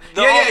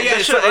 yeah.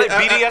 that shit, right?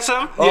 I-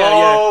 BDSM?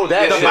 Oh,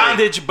 that the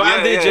shit.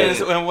 bondage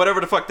Yeah. and whatever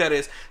the fuck that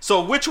is.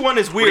 So which one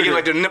is Where you weirder? get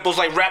like the nipples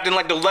like wrapped in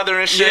like the leather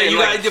and shit. Yeah, and, you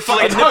like, got your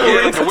fucking like,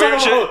 nipple. like the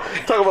weird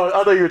shit. Talk about.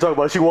 I thought you were talking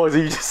about she walks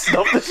and you just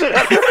snuff the shit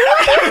out of her.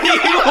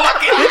 You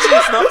walk in and she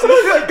snuffs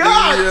you.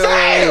 God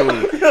damn!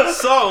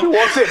 So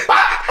Walks in.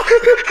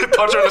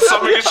 Punch her in the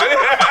stomach and shit.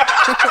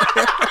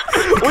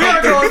 We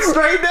are going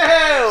straight to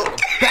hell.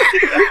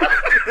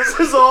 This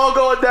is all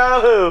going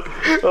downhill.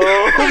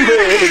 Oh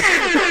man!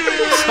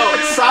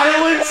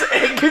 Silence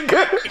and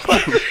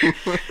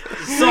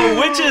So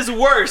which is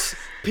worse?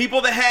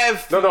 People that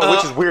have No,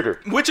 which is weirder?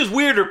 Which is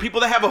weirder?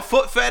 People that have a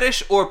foot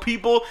fetish or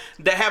people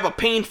that have a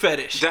pain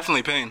fetish?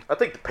 Definitely pain. I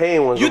think the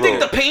pain one's. You think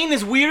the pain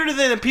is weirder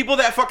than people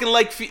that fucking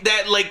like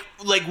that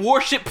like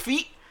worship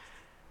feet?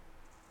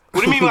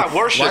 What do you mean by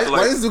worship? Why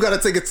like, does you gotta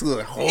take it to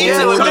a whole?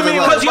 Yeah, like, other I mean,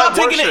 level? because like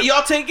worship.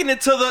 y'all taking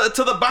it to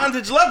the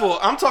bondage level.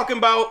 I'm talking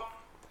about.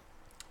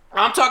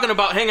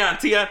 Hang on,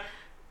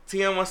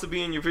 Tion wants to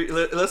be in your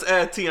video. Let's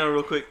add Tion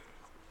real quick.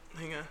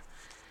 Hang on.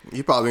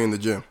 He probably in the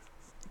gym,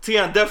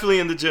 Tion definitely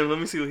in the gym. Let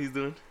me see what he's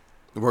doing.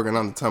 working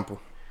on the temple.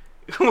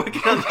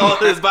 Working on all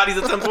his body's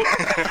a temple.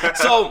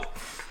 So,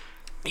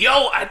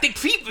 I think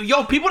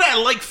people that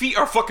like feet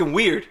are fucking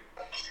weird.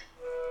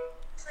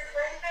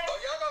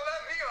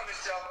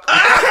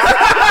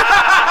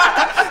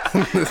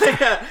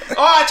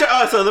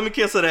 So let me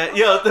cancel that.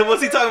 Yo,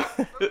 what's he talking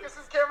about? This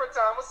is camera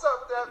time. What's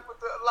up with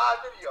the live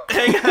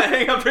video?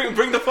 Hang on.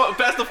 Bring the phone.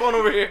 Pass the phone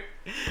over here.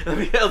 Let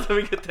me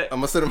get that. I'm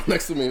gonna sit him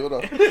next to me. Hold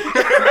on.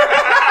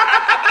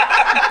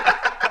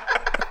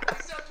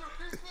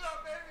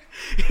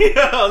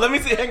 Yo, let me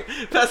see.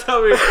 Pass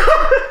over here.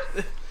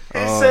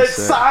 He said shit.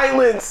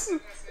 silence.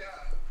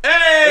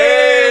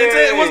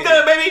 Hey, what's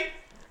good, baby?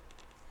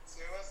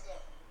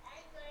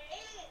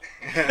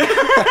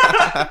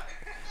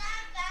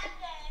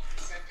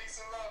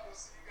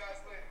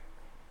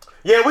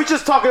 Yeah, we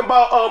just talking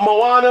about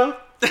Moana.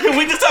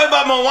 We just talking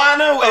about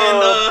Moana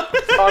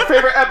and Our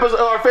favorite episode,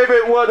 our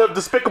favorite one of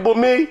Despicable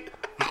Me.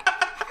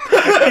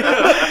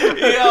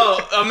 yo,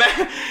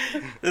 man,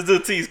 this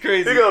dude T's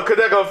crazy. You gonna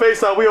connect on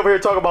FaceTime. We over here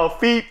talking about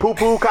feet, poo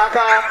poo,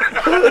 caca,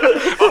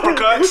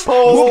 uppercuts.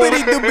 poles,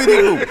 Whoopity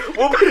doopity whoop.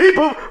 whoopity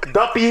poop,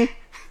 duppy.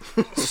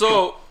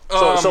 So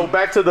So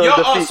back to the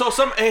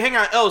feet. Hey, hang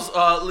on, Els.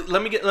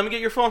 Let me get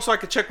your phone so I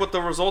can check what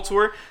the results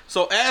were.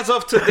 So as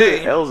of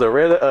today,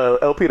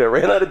 LP that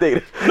ran out of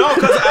data. no,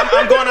 because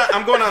I'm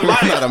going on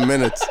Not live. a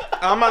minute.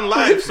 I'm on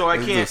live, so I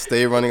Just can't.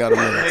 stay running out of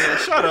minutes. Man,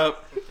 shut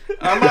up.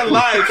 I'm on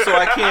live, so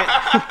I can't.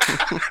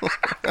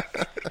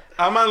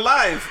 I'm on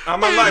live, so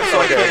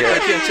I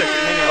can't check it.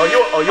 Hang on.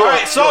 You All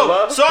right,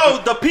 live?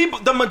 so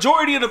the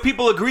majority of the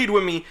people agreed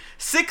with me.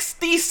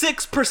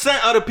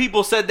 66% of the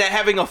people said that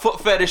having a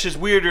foot fetish is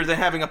weirder than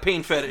having a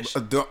pain fetish.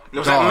 Was that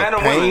men or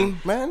pain,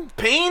 women? man?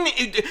 Pain,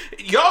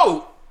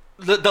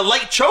 the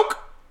light choke.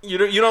 You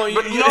don't.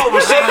 But no,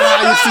 but see,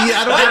 You see,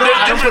 I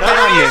don't put that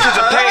on there.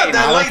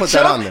 That I light don't put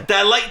choke. that on there.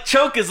 That light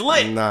choke is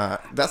lit. Nah,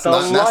 that's The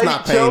not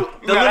light pain.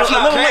 choke? The no, that's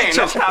little not light pain. choke.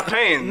 That's not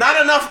pain.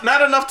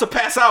 Not enough to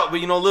pass out,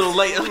 but a little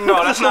late.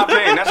 No, that's not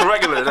pain. That's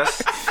regular.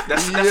 That's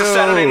a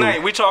Saturday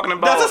night. We talking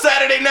about. That's a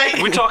Saturday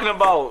night. We talking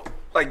about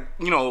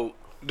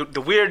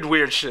the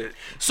weird shit.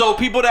 So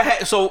people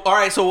that all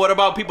right. So what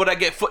about people that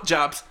get foot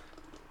jobs?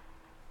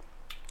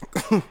 How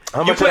You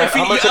much putting how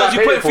feet? much did I You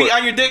pay putting for feet it?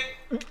 on your dick?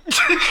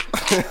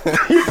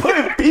 You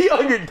putting feet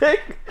on your dick?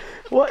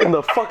 What in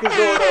the fuck is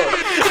going on?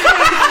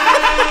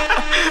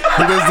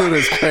 This dude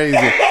is crazy.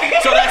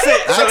 So that's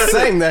it. So I'm that's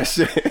saying that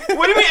shit. it.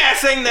 What do you mean I'm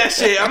saying that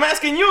shit? I'm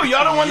asking you.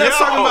 Y'all the one that's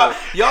talking about.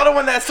 Y'all the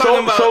one that's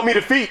talking about. Show me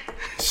the feet.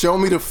 Show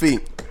me the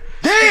feet.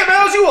 Damn,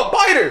 how's you a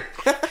biter?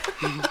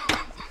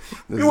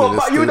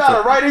 You not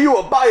a writer, you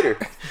a biter.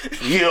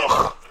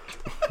 Yuck.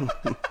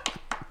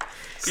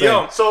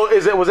 Yo, So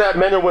was that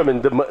men or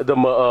women?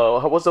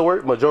 What's the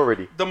word?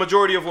 Majority. the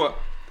majority of what?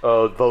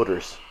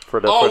 Voters for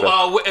the.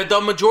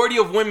 The majority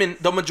of women,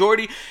 the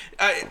majority.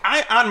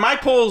 I on my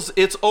polls,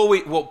 it's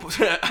always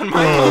on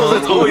my polls,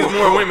 it's always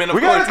more women. Of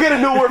we course. gotta get a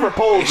new word for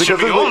polls because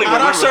be it's only on our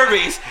women.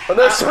 surveys. on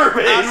their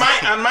surveys,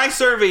 On my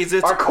surveys,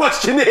 it's our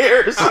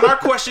questionnaires. on our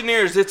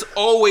questionnaires. It's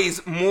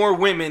always more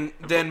women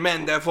than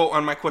men that vote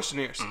on my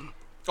questionnaires.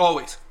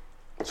 Always.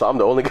 So I'm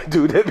the only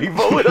dude that be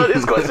voting on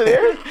his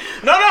questionnaire.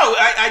 No,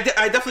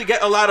 I definitely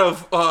get a lot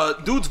of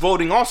dudes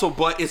voting also,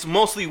 but it's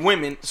mostly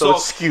women. So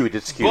it's skewed.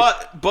 It's skewed.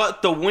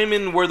 But the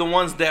women were the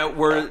ones that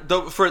were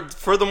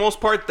for the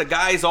most part. The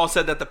guys all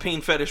said that the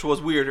pain fetish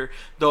was weirder.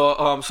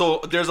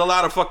 So there's a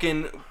lot of foot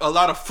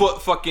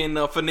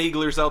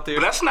finaglers out there.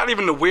 But that's not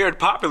even the weird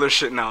popular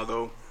shit now,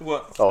 though.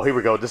 What? Oh, here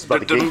we go. This is about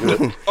to get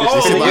good.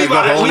 Oh, we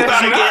about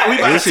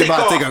This to is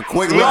about to take a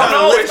quick look.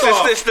 No,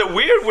 It's the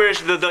weird,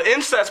 the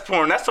incest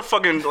porn. That's the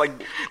fucking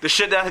the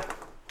shit that's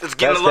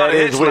getting a lot of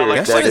that is hits now. weird. Like,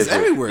 That shit That is is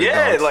weird. everywhere.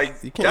 yeah, dog. like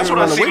You can't that's even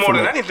what I run see away more from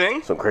than it.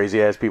 anything. Some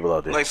crazy ass people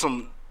out there. Like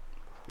some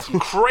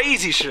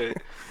crazy shit.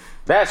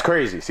 That's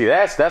crazy. See,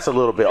 that's a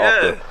little bit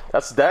off. Yeah.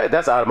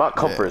 That's out of my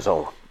comfort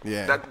zone.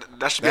 Yeah,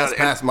 That should be that's out of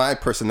past my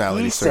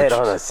personality He search. said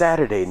on a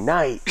Saturday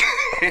night.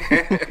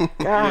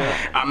 God.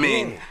 I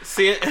mean,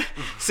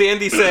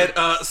 Sandy said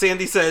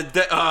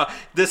that,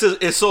 this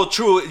is so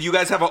true. You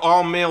guys have an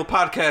all male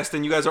podcast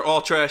and you guys are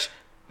all trash.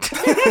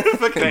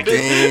 thank you.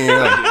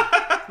 Damn.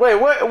 Wait,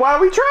 what? Why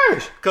are we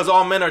trash? Because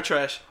all men are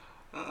trash.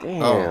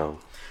 Damn. Oh.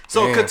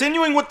 So Damn.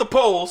 continuing with the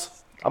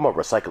polls. I'm a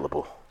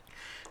recyclable.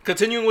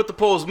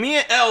 Me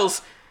and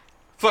Els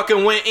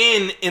fucking went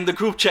in the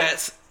group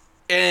chats,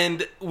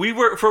 and we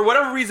were, for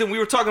whatever reason, we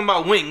were talking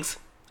about wings.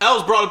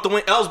 Els brought up the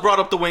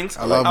wings.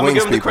 I love I'm gonna wings,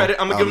 give him the people. credit.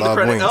 I'm gonna I give him the love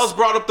credit. wings. Els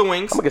brought up the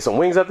wings. I'm gonna get some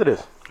wings after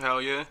this.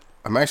 Hell yeah.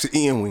 I'm actually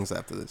eating wings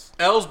after this.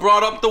 Els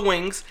brought up the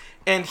wings,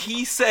 and he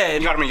You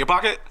said got them in your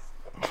pocket?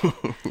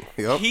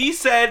 Yep.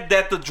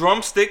 that the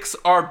drumsticks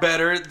are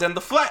better than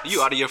the flats.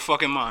 You out of your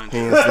fucking mind.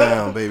 Hands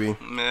down, baby.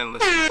 Man,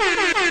 listen.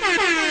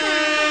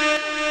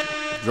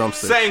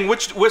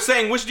 Drumstick. We're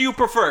saying which do you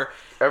prefer?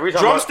 Every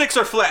time Drumsticks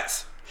or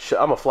flats?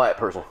 I'm a flat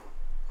person.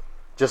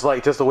 Just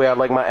the way I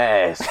like my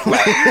ass.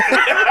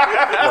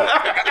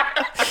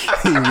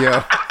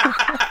 Yo.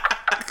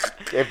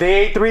 If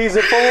they ain't 3s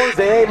and 4s,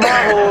 they ain't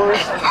my whores.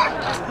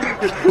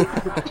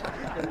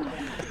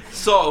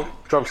 So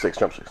Drumsticks.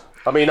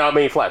 I mean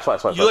flats.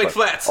 you like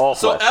flats. All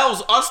So flats.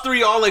 Els, us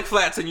three all like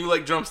flats, and you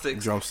like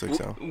drumsticks. Drumsticks,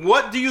 yo.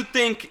 What do you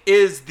think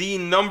is the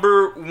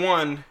number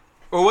one,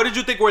 or what did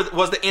you think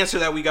was the answer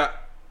that we got?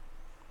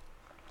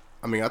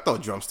 I mean, I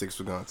thought drumsticks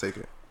were gonna take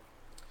it.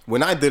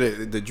 When I did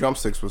it, the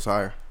drumsticks was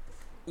higher.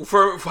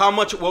 For how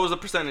much? What was the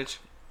percentage?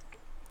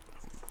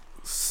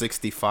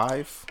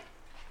 65.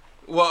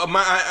 Well,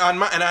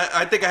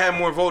 I think I had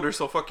more voters,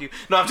 so fuck you.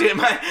 No, I'm kidding.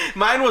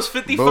 Mine was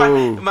 55.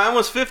 Boo. Mine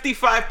was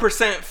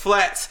 55%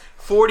 flats,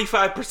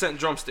 45%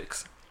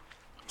 drumsticks.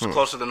 It's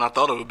closer than I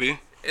thought it would be.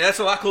 That's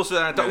a lot closer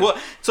than I thought. Yeah. Well,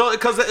 so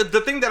because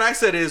the thing that I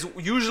said is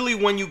usually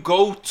when you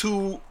go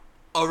to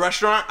a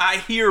restaurant, I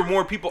hear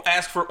more people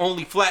ask for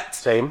only flats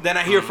Same. than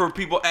I hear for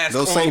people ask.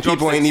 Those only same people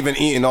drumsticks. ain't even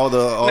eating all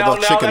the Now,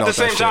 chicken at off the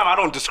same that time, shit. I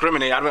don't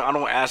discriminate. I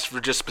don't ask for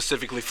just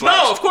specifically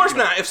flats. No, of course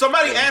not. If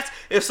somebody asks,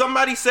 if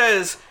somebody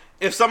says,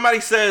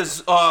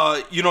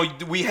 you know,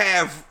 we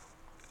have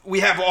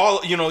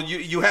all, you know,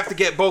 you have to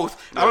get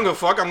both. I don't give a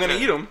fuck. I'm gonna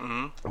eat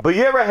them. But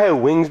you ever had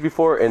wings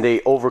before and they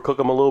overcook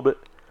them a little bit?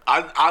 I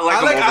like them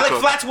I like overcooked.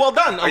 flats well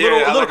done, a Yeah,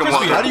 little I like 'em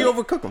crispy. well How do you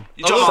overcook them?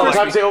 You talking about like,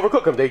 Sometimes they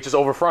overcook them. They just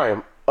overfry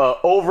them.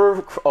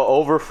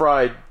 Over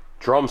fried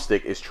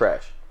drumstick is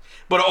trash.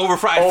 But an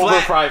overfried Over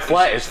flat. fried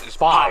flat is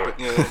fire.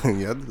 yeah.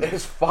 Yeah.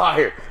 It's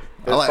fire.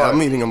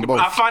 I'm eating them both.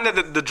 I find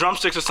that the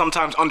drumsticks are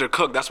sometimes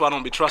undercooked. That's why I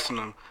don't be trusting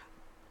them.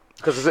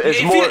 Because it's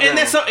If, more. and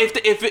then so if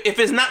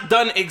it's not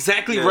done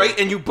exactly Yeah. right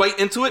and you bite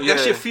into it, Yeah.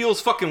 that shit feels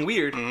fucking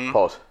weird.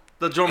 Pause.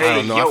 The I drumstick.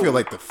 don't know. yo. I feel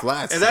like the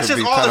flats. And that's could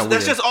just be all. kinda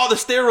That's weird. just all the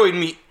steroid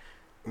meat.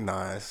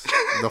 Nah,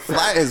 the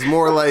flat is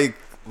more like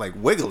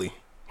wiggly.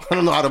 I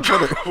don't know how to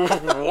put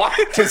it. What?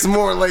 It's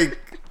more like,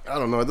 I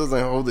don't know. It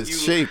doesn't hold its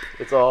shape.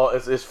 It's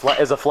flat.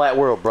 It's a flat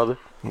world, brother.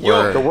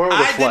 Word. The world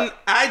was flat.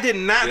 I did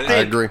not I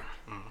think. agree.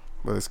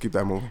 But let's keep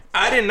that moving.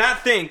 I did not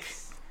think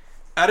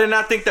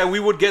that we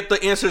would get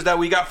the answers that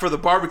we got for the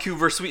barbecue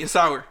versus sweet and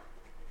sour.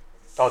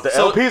 Oh, the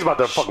So- LP's about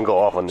to fucking go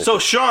off on this. So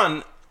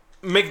Sean,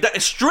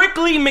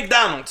 strictly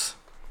McDonald's,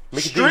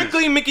 Mickey D's.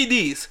 strictly Mickey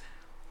D's,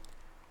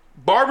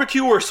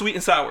 barbecue or sweet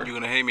and sour. You're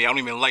gonna hate me. I don't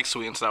even like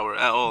sweet and sour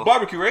at all.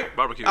 Barbecue, right?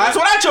 Barbecue, That's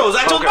yeah. what I chose.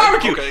 I chose Okay,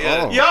 barbecue. okay,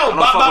 yeah. Oh. Yo, I don't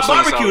fuck with sweet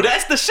and barbecue. sour.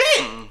 That's the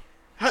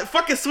shit.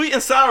 Fucking sweet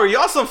and sour.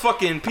 Y'all some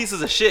fucking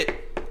pieces of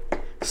shit.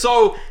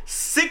 So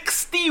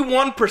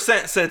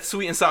 61% said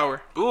sweet and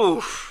sour,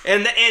 Oof.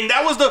 and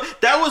that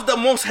was the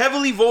most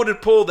heavily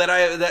voted poll that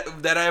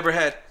I ever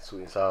had. Sweet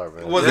and sour,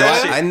 man. Was You know that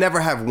what? shit? I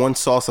never have one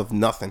sauce of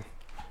nothing.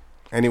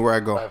 Anywhere I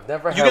go. I've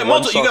never You had get one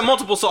multiple. You get sauce.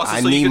 multiple sauces,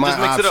 I so you need can my just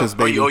mix options, it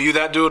up. baby. Oh, you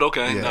that dude?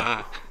 Okay. Yeah.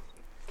 Nah.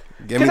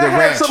 Give me Can I the have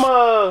ranch.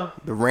 some,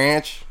 The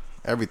ranch.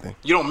 Everything.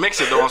 You don't mix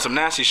it though on some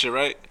nasty shit,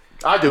 right?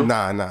 I do.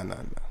 Nah.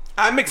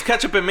 I mix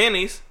ketchup and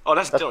mayonnaise. Oh,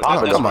 that's poppin'.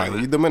 that's Come right. on,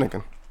 you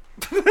Dominican.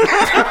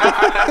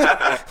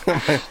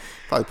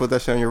 Probably put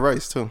that shit on your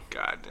rice too.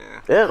 God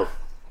damn. Ew.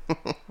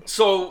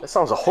 So That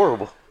sounds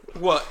horrible.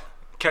 what?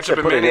 Ketchup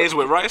and put it in. mayonnaise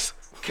with rice?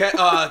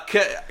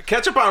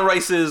 Ketchup on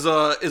rice is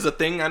a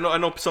thing. I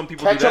know some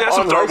people do Ketchup that.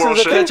 some on third rice world is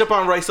a shit. thing? Ketchup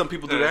on rice, some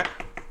people do Yeah. that.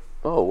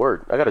 Oh,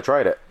 word. I gotta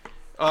try that.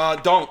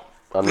 Don't.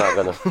 I'm not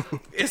gonna.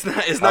 It's not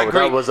that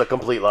great. was a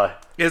complete lie.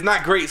 It's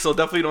not great, so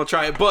definitely don't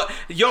try it. But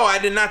yo, I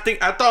did not think.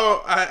 I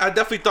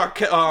definitely thought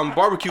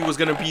barbecue was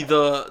gonna be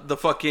the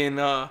fucking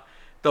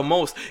the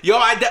most. Yo,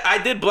 I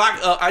did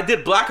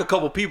block a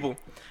couple people.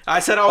 I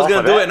said I was Off gonna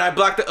of do that? it, and I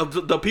blocked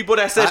the people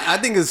that said I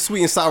think it's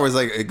sweet and sour is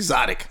like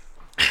exotic.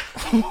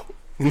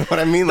 You know what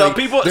I mean? the Like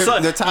people. they're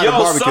tired of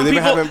barbecue. They've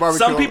been having barbecue.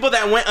 Some people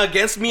that went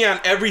against me on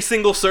every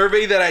single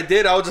survey that I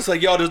did, I was just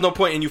like, yo, there's no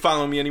point in you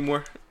following me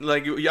anymore.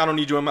 Like, I don't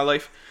need you in my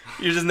life.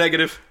 You're just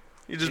negative.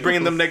 You're just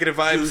bringing them negative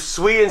vibes.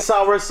 Sweet and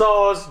sour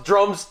sauce,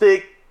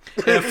 drumstick,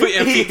 And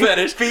feet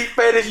fetish. Feet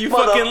fetish. You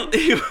mother-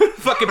 you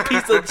fucking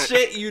piece of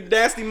shit, you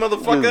nasty You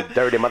motherfucker.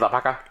 dirty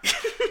motherfucker.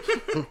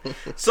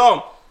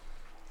 So,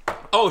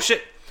 oh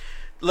shit.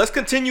 Let's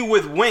continue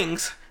with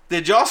wings.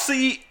 Did y'all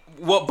see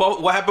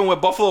what happened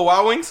with Buffalo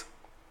Wild Wings?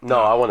 No,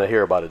 I want to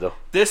hear about it though.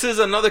 This is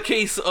another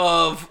case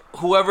of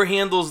whoever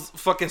handles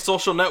fucking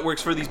social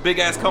networks for these big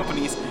ass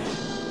companies.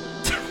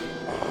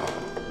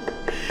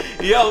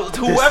 Yo,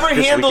 whoever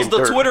this handles week in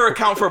the dirt. Twitter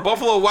account for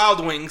Buffalo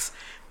Wild Wings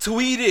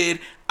tweeted,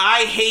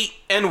 "I hate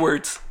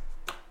N-words."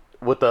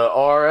 With the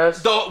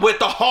RS. With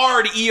the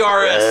hard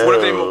ERS.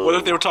 What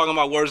if they were talking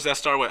about words that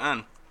start with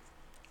N?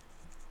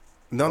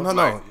 No. No,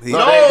 No, they they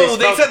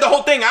spelled- said the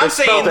whole thing. I'm they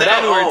saying spelled the it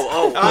out.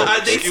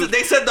 N-words. Excuse-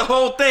 They said the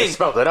whole They thing.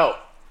 spelled it out.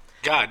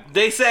 God.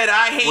 They said,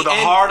 "I hate With a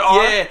hard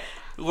R? Yeah,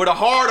 with a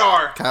hard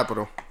R.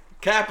 Capital.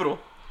 Capital.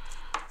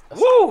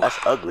 Woo. That's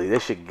ugly. They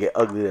should get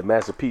ugly. That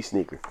Master P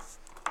sneaker.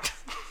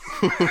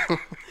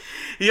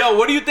 Yo,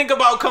 what do you think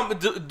about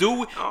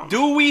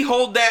do we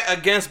hold that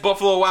against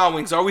Buffalo Wild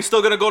Wings? Are we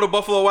still gonna go to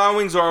Buffalo Wild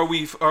Wings, or are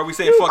we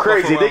saying You fuck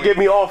crazy? Buffalo They Wild give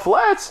Wings? me all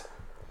flats.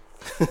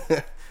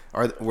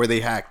 Were they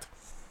hacked?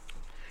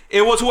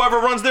 It was whoever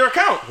runs their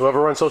account.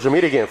 Whoever runs social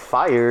media getting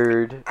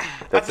fired. I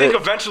That's think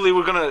it. eventually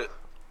we're gonna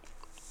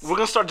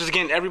start just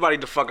getting everybody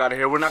the fuck out of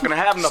here. We're not gonna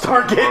have nothing.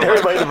 Start getting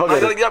everybody the fuck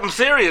out of here. I'm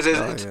serious.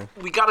 yeah.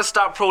 We gotta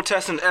stop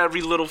protesting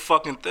every little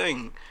fucking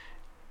thing.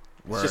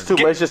 Word. It's just too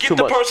much. It's just Get too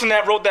the much. person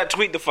that wrote that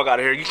tweet the fuck out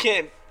of here. You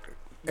can't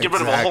get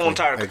rid of a whole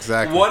entire.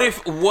 Exactly. What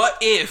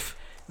if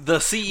the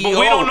CEO? But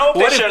we don't know if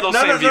they what share those no,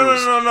 same no,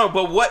 views. No.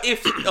 But what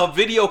if a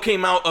video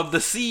came out of the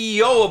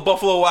CEO of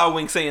Buffalo Wild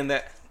Wings saying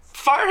that?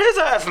 Fire his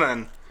ass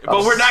then.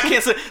 But we're not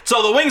canceling.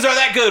 So the wings are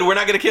that good. We're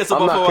not gonna cancel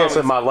I'm Buffalo not Wild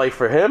canceling Wings. my life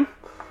for him.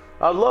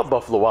 I love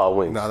Buffalo Wild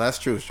Wings. No, that's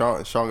true.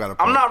 Sean got a point.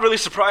 I'm not really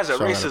surprised at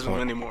Sean had a racism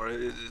point. anymore.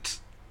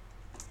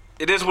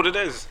 It is what it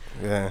is.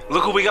 Yeah.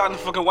 Look who we got in the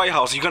fucking White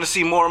House. You're gonna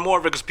see more and more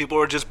of it because people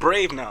are just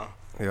brave now.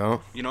 Yeah.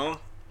 You know.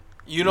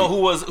 You know who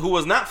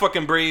was not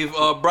fucking brave?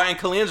 Brian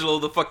Colangelo,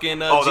 the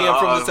fucking Oh, the, GM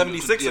from the yeah,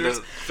 76ers.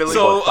 the Philly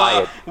So boy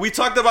fired. we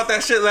talked about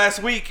that shit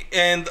last week,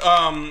 and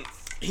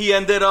he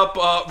ended up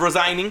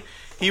resigning.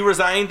 He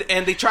resigned,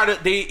 and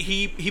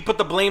he put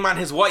the blame on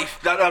his wife.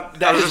 I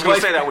was just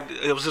gonna say that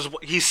it was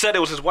he said it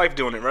was his wife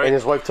doing it, right? And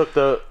his wife took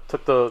the.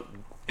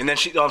 And then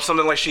she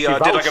something like she did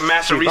vouched. like a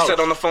master She reset vouched.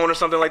 on the phone or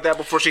something like that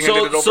before she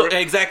handed it over.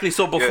 Exactly.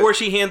 So before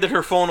she handed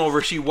her phone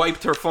over, she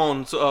wiped her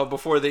phone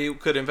before they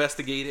could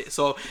investigate it.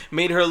 So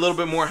made her a little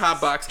bit more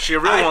hotbox. She a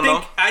real one,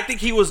 though. I think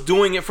he was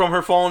doing it from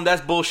her phone.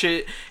 That's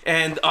bullshit.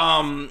 And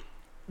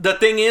the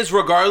thing is,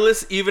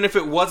 regardless, even if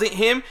it wasn't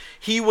him,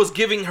 he was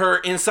giving her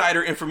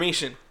insider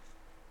information.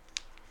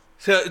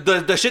 So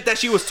the shit that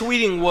she was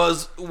tweeting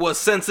was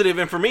sensitive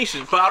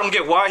information. But I don't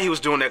get why he was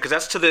doing that because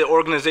that's to the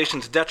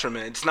organization's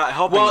detriment. It's not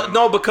helping. Well, them.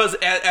 no, because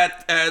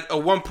at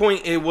one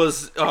point it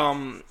was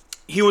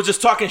he was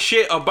just talking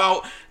shit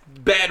about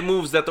bad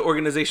moves that the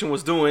organization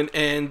was doing,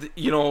 and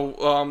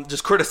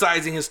just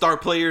criticizing his star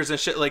players and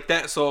shit like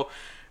that. So,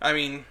 I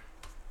mean,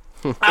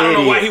 I don't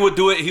know why he would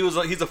do it.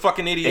 He's a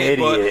fucking idiot.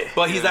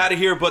 But he's out of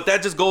here. But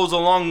that just goes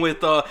along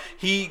with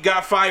he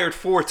got fired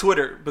for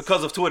Twitter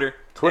because of Twitter.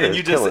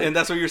 And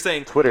that's what you're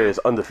saying. Twitter is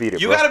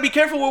undefeated. You got to be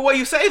careful with what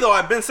you say, though.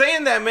 I've been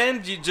saying that,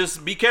 man. You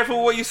just be careful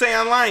with what you say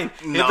online.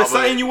 If it's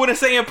something you wouldn't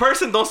say in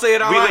person, don't say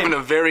it online. We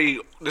live in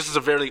this is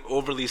a very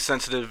overly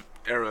sensitive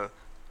era.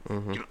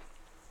 Mm-hmm. You know?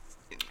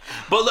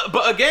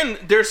 But again,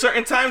 there's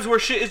certain times where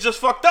shit is just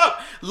fucked up.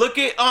 Look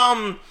at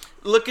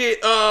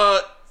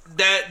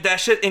that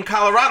shit in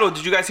Colorado.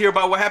 Did you guys hear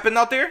about what happened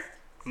out there?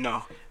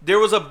 No. There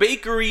was a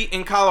bakery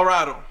in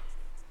Colorado,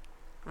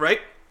 right?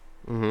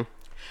 Mm-hmm.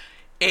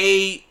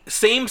 A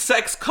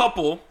same-sex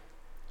couple,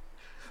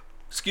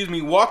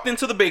 walked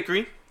into the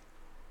bakery,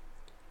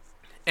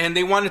 and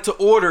they wanted to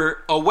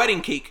order a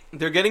wedding cake.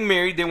 They're getting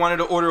married. They wanted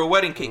to order a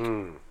wedding cake.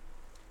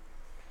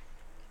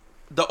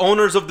 The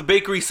owners of the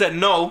bakery said,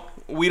 "No,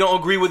 we don't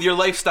agree with your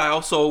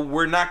lifestyle, so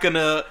we're not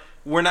gonna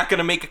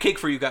make a cake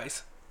for you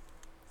guys."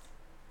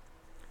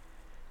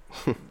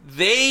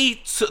 The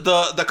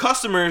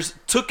customers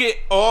took it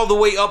all the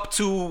way up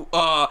to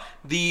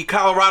the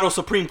Colorado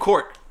Supreme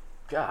Court.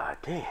 God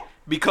damn.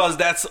 Because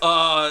that's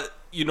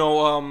you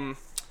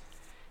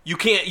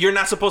can't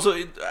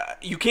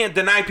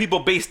deny people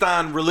based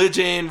on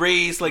religion,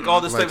 race, like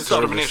all this type of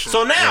stuff.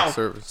 So now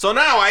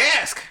I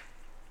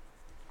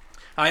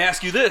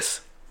ask you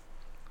this: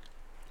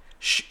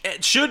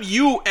 should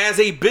you, as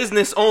a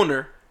business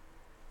owner,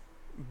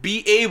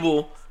 be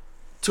able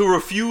to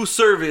refuse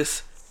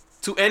service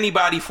to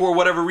anybody for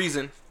whatever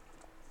reason?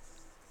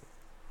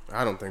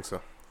 I don't think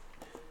so.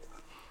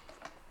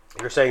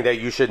 You're saying that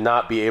you should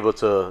not be able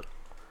to.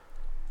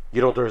 You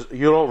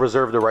don't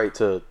reserve the right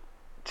to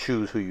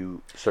choose who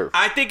you serve.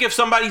 I think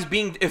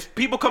if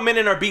people come in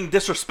and are being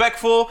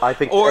disrespectful, I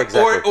think or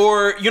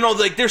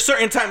exactly. there's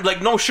certain times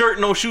like no shirt,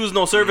 no shoes,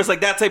 no service,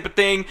 like that type of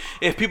thing.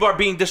 If people are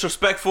being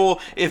disrespectful,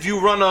 if you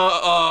run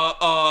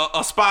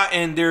a spot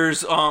and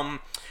there's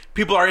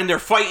people are in there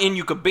fighting,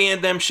 you could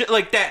ban them, shit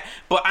like that.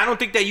 But I don't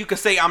think that you could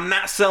say I'm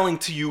not selling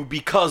to you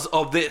because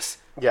of this.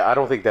 Yeah, I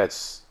don't think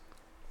that's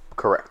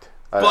correct.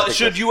 But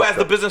should you, as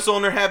the business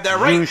owner, have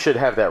that right? You should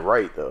have that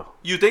right, though.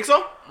 You think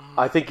so?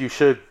 I think you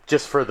should,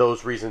 just for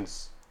those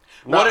reasons.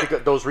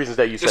 Because those reasons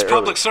that you said. It's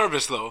public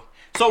service, though.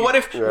 So what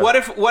if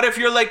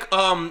you're like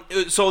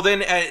so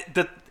then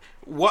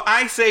what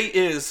I say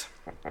is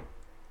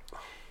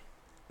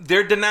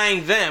they're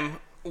denying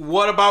them.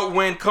 What about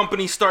when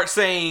companies start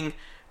saying,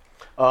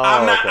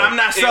 I'm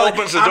not selling.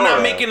 I'm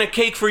not making a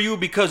cake for you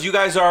because you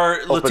guys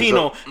are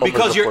Latino,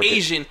 because you're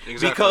Asian,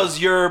 because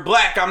you're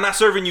black. I'm not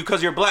serving you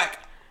because you're black.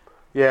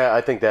 Yeah,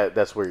 I think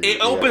that's where it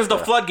opens the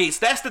floodgates.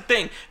 That's the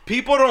thing.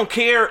 People don't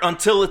care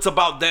until it's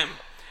about them.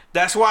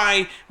 That's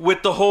why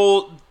with the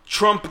whole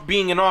Trump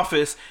being in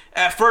office,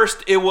 at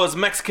first it was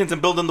Mexicans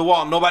and building the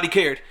wall. Nobody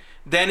cared.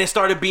 Then it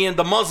started being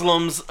the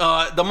Muslims,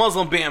 the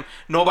Muslim ban.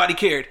 Nobody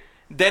cared.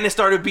 Then it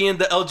started being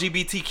the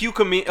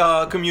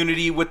LGBTQ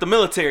community with the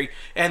military.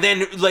 And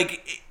then,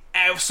 like,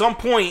 at some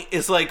point,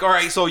 it's like, all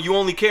right, so you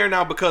only care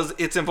now because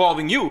it's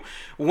involving you.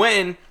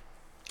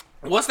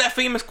 What's that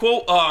famous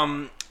quote?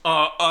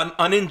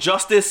 An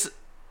injustice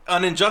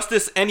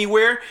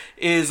anywhere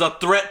is a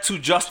threat to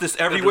justice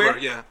everywhere.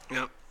 Yeah.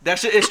 That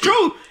shit is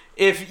true.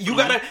 If you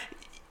gotta,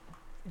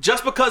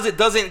 just because it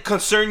doesn't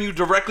concern you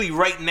directly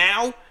right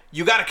now,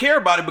 you gotta care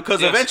about it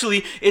because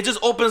eventually it just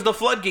opens the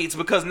floodgates.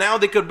 Because now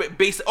they could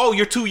base, oh,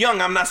 you're too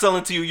young, I'm not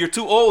selling to you. You're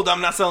too old,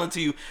 I'm not selling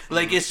to you.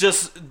 Like it's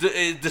just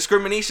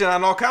discrimination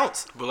on all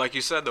counts. But like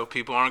you said, though,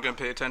 people aren't gonna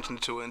pay attention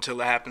to it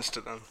until it happens to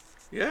them.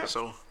 Yeah.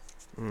 So.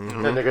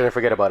 Then they're gonna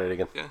forget about it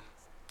again. Yeah.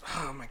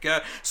 Oh my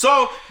god.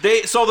 So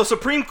the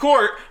Supreme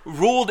Court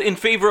ruled in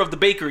favor of the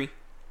bakery.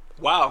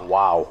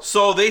 Wow.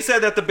 So they said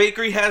that the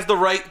bakery has the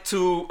right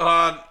to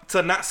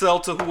not sell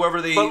to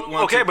whoever they want to.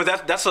 Okay, but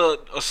that's a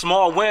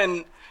small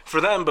win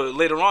for them. But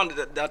later on,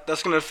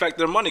 that's going to affect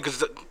their money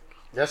because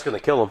that's going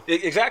to kill them.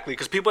 Exactly,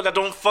 because people that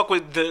don't fuck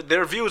with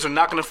their views are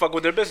not going to fuck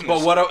with their business.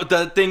 But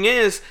the thing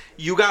is,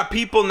 you got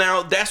people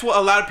now. That's what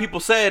a lot of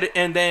people said.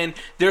 And then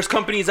there's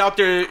companies out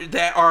there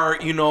that are,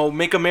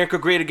 make America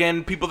great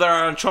again. People that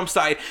are on Trump's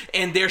side,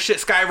 and their shit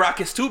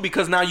skyrockets too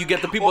because now you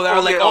get the people that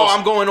are like,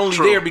 I'm going only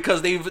there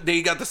because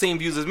they got the same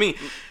views as me.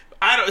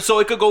 So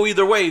it could go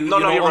either way.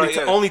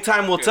 Only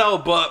time will tell.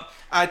 But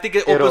I think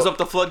it opens up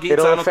the floodgates.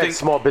 It'll affect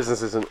small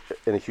businesses in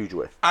a huge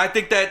way. I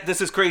think that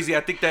this is crazy. I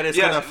think that it's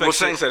going to affect. Well,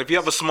 saying that if you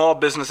have a small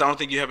business, I don't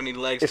think you have any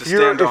legs to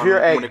stand on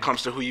when it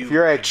comes to who you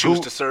choose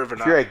to serve or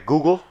not. If you're at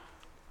Google,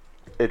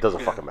 it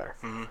doesn't fucking matter.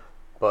 Mm-hmm.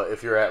 But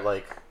if you're at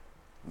like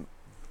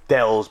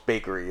Dell's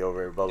Bakery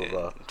over blah blah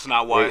blah, it's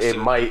not wise. It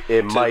might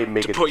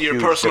make it to put your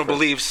personal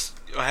beliefs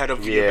ahead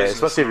of your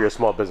business. Especially if you're a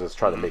small business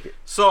trying to make it.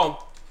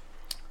 So.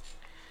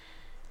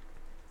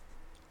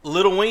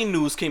 Lil Wayne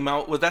news came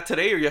out. Was that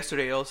today or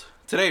yesterday, Els?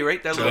 Today,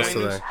 right? That Lil Wayne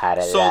news.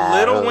 So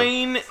Lil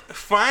Wayne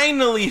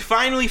finally.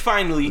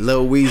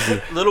 Lil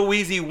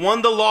Weezy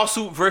won the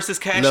lawsuit versus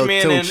Cash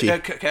Money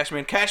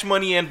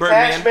and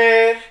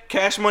Birdman.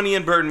 Cash Money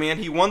and Birdman.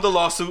 He won the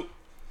lawsuit.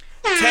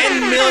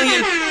 10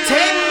 million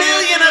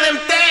of them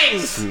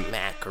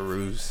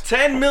Macaroos.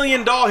 $10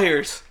 million doll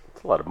hairs.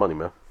 That's a lot of money,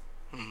 man.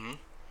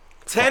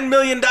 $10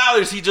 million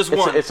he just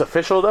won. It's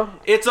official though.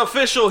 It's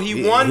official.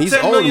 He won he's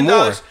 $10 owed million.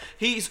 more.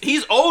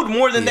 He's owed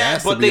more than He that,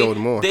 has to but be owed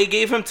more. they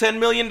gave him $10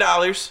 million.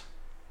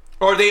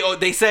 Or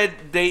they said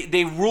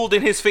they ruled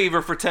in his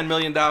favor for $10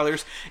 million,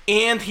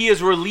 and he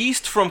is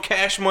released from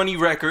Cash Money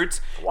Records.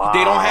 Wow.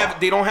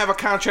 They don't have a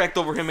contract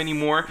over him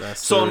anymore.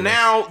 That's so serious.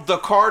 now the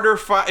Carter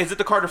 5, is it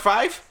the Carter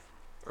 5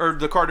 or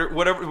the Carter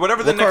whatever the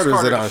What next Carter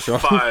is it Carter on, is? Sean?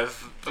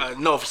 5.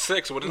 No,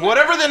 6. What is it?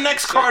 Whatever the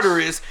next Carter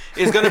is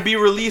going to be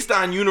released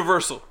on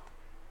Universal.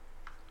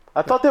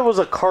 I thought there was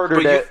a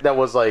Carter But that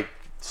was like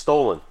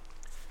stolen.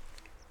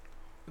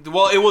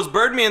 Well, it was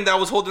Birdman that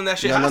was holding that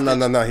shit hostage.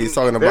 No. He's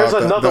talking about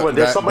There's another one.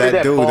 There's somebody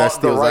that dude bought that the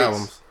steals rights.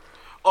 albums.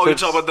 Oh, you're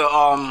talking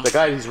about The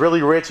guy, he's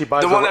really rich. He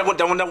buys the one that went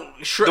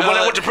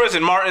to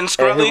prison, Martin and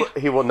Scully.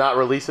 he will not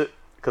release it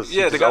because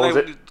Yeah, he just owns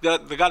it.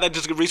 the guy that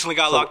just recently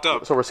got locked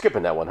up. So we're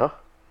skipping that one, huh?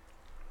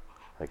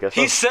 I guess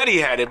He so. said he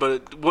had it,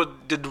 but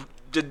what did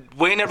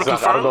Wayne ever It's not-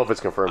 confirm? I don't know if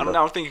it's confirmed, I though.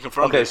 don't think he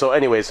confirmed Okay, it. so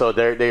anyway, so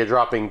they're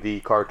dropping the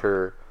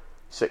Carter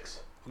 6.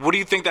 What do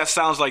you think that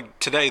sounds like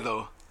today,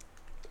 though?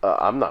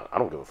 I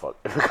don't give a fuck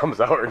if it comes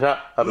out or not.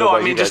 I don't know No,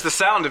 about I mean you just the guys.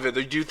 sound of it.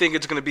 Do you think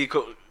it's gonna be?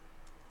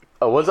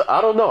 Was it?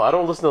 I don't know. I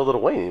don't listen to Lil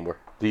Wayne anymore.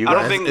 Do you I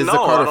don't guys? think- It's no, the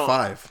I Carter don't-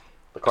 5.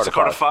 The It's a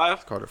Carter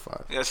 5? Carter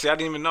 5. Yeah, see, I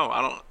didn't even know.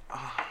 I don't.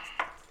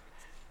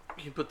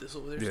 You can put this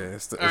over there. Yeah,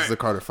 it's All right. the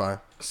Carter 5.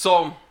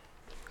 So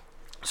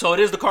it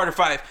is the Carter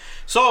 5.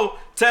 So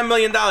 $10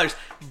 million.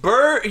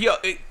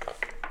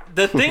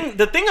 The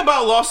thing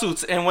about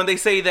lawsuits and when they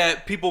say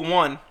that people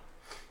won,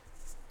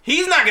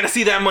 he's not gonna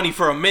see that money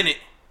for a minute.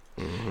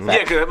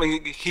 Yeah, 'cause, I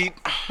mean, Birdman's.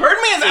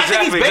 I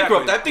think he's Exactly,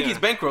 bankrupt. exactly, I think yeah. he's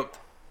bankrupt.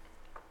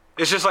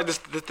 It's just like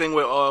the thing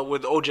with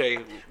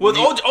OJ. With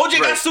He- OJ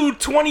got right. sued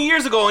 20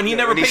 years ago and he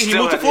never and he paid. He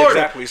still moved to had- Florida.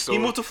 exactly, so- He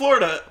moved to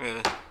Florida.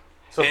 Yeah.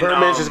 So And,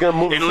 Birdman's just gonna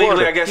move to and legally,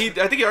 Florida. I guess.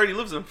 I think he already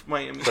lives in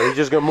Miami. So he's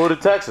just gonna move to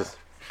Texas.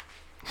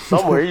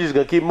 Somewhere he's just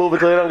gonna keep moving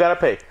till they don't gotta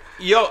pay.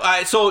 Yo,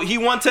 so he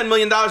won $10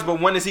 million, but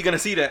when is he gonna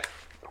see that?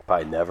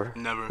 Probably never.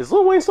 Never. Is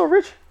Lil Wayne still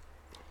rich?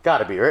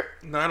 Gotta be, right?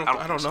 No, I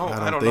don't know.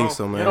 I don't think know.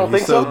 so, man. You don't He's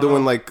think still so?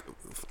 doing like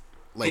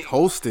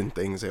hosting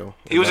things, yo.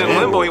 He was in Yeah.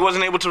 limbo. He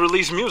wasn't able to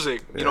release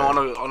music, you know,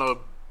 on a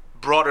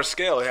broader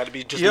scale. It had to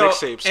be just Yo,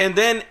 mixtapes. and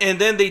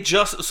then they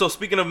just, so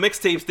speaking of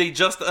mixtapes, they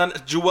just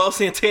Joel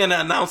Santana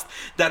announced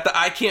that the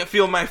I Can't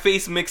Feel My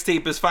Face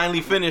mixtape is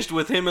finally finished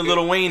with him and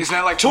Lil Wayne. Isn't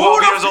that like Who 12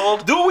 the years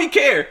old? Do we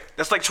care?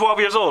 That's like 12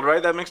 years old,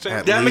 right? That mixtape.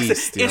 At That least,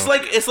 it's yo.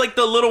 it's like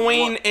the Lil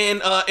Wayne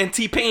and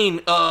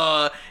T-Pain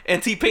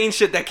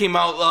shit that came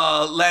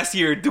out last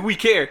year. Do we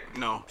care?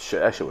 No. Shit,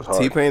 that shit was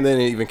hard. T-Pain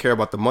didn't even care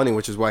about the money,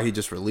 which is why he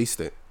just released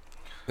it.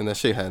 And that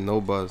shit had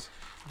no buzz.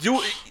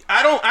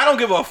 I don't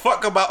give a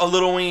fuck about a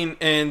Lil Wayne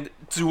and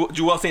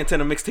Joel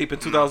Santana mixtape in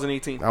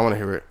 2018. I want to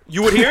hear it.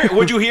 You would hear it?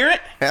 Would you hear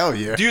it? Hell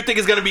yeah. Do you think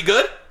it's gonna be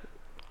good?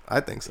 I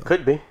think so.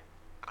 Could be.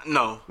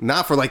 No.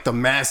 Not for like the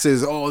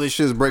masses. Oh, this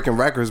shit's breaking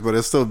records, but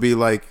it'll still be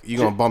like you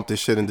gonna bump this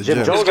shit in the Jim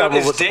gym. Jones- album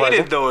It's was surprising.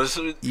 dated though. It's,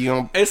 You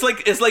gonna It's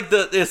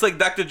like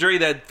Dr. Dre,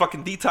 that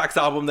fucking Detox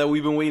album that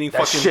we've been waiting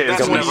That fucking. shit is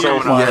that's gonna be never so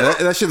coming fire. out.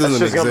 yeah, that shit doesn't That's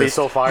just gonna be exist.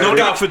 so fire. Look dude.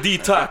 out for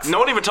Detox. no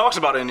one even talks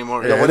about it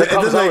anymore. Yeah. When it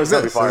comes doesn't out, it's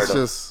gonna be exist. fire It's though.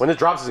 just- When it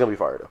drops, it's gonna be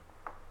fire though.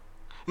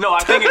 No,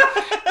 I think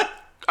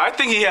I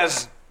think he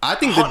has I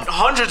think the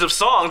hundreds of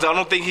songs. I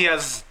don't think he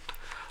has.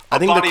 I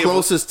think body the of-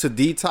 closest to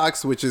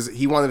Detox, which is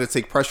he wanted to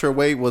take pressure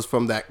away, was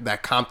from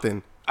that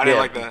Compton. I didn't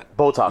like that.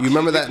 Botox. You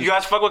remember that You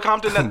guys fuck with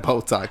Compton? That,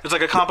 Botox? it's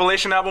like a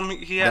compilation album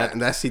he had.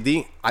 That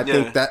CD. I Yeah.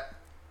 think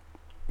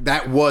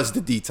that was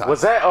the Detox.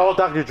 Was that all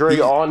Dr. Dre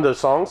He- on the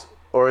songs,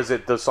 or is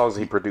it the songs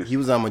he produced? He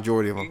was on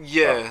majority of them.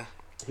 Yeah.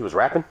 He was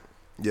rapping.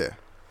 Yeah.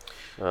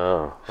 Oh,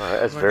 all right.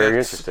 That's very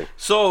interesting.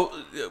 So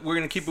we're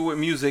gonna keep it with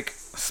music.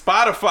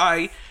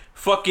 Spotify,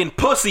 fucking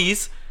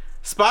pussies.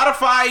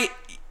 Spotify,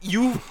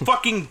 you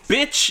fucking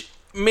bitch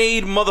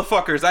made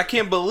motherfuckers. I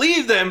can't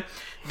believe them.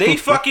 They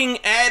fucking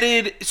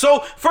added. So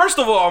first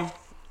of all,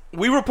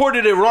 we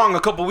reported it wrong a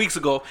couple weeks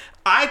ago.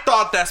 I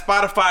thought that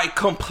Spotify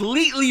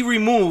completely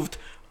removed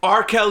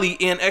R. Kelly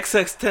and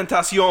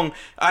XXXTentacion.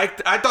 I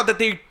thought that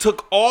they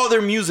took all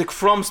their music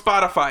from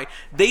Spotify.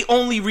 They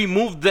only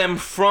removed them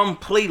from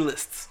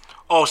playlists.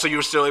 Oh, so you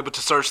were still able to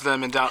search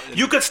them and down.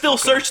 You could still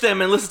search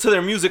them and listen to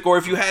their music, or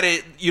if you had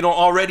it,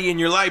 already in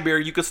your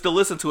library, you could still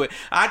listen to it.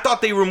 I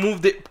thought they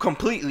removed it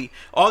completely.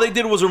 All they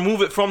did was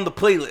remove it from the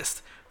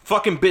playlist.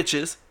 Fucking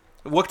bitches.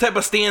 What type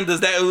of stand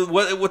does that?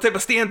 What type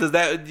of stand does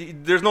that?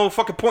 There's no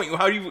fucking point.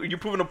 How you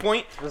proving a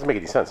point? It doesn't make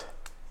any sense.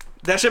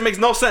 That shit makes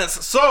no sense.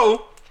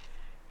 So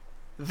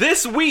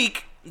this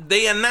week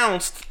they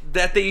announced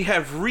that they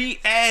have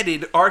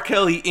re-added R.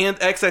 Kelly and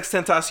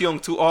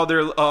XXXTentacion to all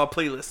their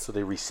playlists. So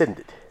they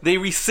rescinded. They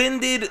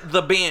rescinded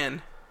the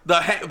ban,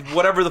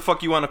 whatever the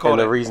fuck you want to call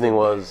And it. the reasoning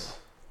was.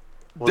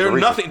 what was They're the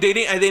reason? nothing. They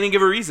didn't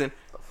give a reason.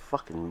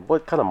 fucking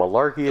what kind of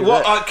malarkey is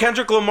Well, that?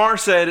 Kendrick Lamar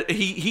said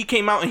he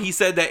came out and he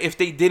said that if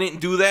they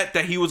didn't do that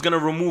he was gonna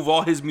remove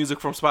all his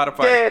music from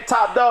Spotify. Yeah,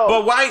 top dog.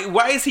 But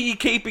why is he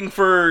caping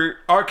for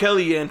R.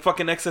 Kelly and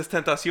fucking XS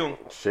Tentacion?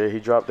 Shit, he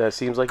dropped that.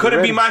 Seems like he Couldn't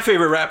be ready. my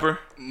favorite rapper.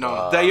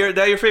 No. That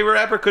your favorite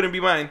rapper? Couldn't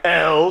be mine.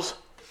 L's.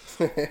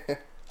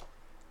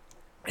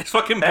 It's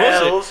fucking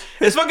bullshit. L's.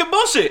 It's fucking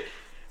bullshit.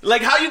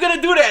 Like, how you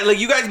gonna do that? Like,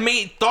 you guys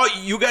thought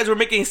you guys were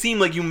making it seem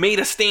like you made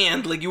a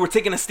stand, like you were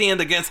taking a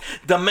stand against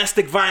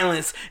domestic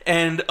violence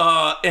and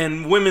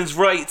women's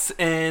rights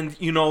and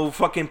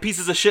fucking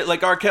pieces of shit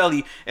like R.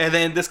 Kelly, and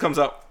then this comes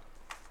out.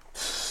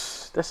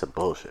 That's some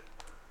bullshit.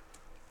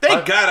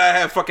 Thank God I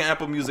have fucking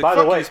Apple Music. By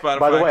Fuck the way, you,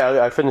 Spotify.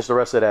 I finished the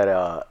rest of that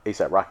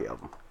A$AP Rocky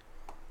album.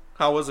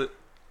 How was it?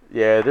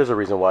 Yeah, there's a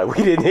reason why we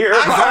didn't hear it.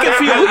 I fucking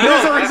feel.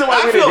 There's a reason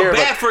why I we didn't feel hear it.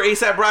 bad for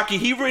A$AP Rocky.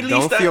 He released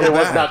Don't that. feel It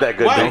was bad. not that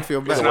good. Why? dude. Don't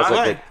feel bad. It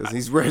wasn't good. Because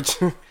he's rich.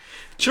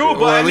 True, but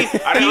Well, I mean,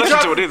 I didn't listen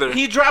to it either.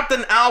 He dropped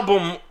an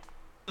album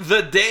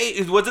the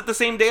day. Was it the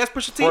same day as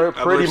Pusha T? Pretty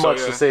believe so, much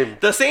yeah. the same.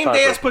 The same time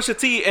day as frame. Pusha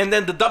T, and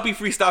then the Duppy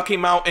freestyle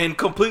came out and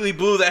completely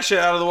blew that shit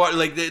out of the water.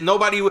 Like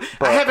nobody.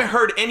 I haven't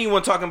heard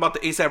anyone talking about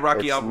the A$AP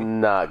Rocky It's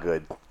album. not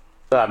good.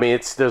 I mean,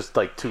 there's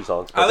like 2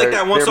 songs. but I like they're-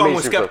 that one they're song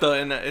with mainstream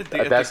Skepta,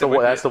 and That's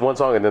the one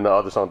song, and then the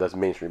other song that's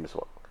mainstream as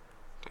well.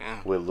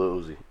 Damn. With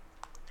Lil Uzi.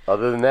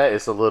 Other than that,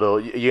 it's a little.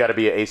 You got to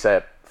be an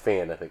A$AP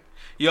fan, I think.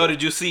 Yo,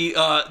 did you see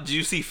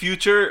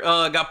Future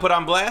got put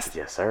on blast?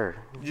 Yes, sir.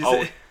 Did you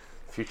Oh, see-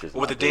 Future's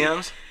with the not good.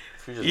 DMs.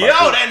 Future's Yo, not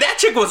good. that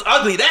chick was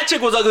ugly. That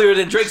chick was uglier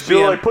than Drake's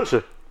Feel BM. like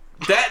Pusha.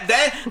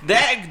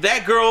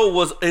 That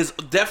girl is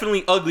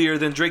definitely uglier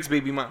than Drake's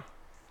baby mom.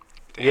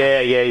 Yeah.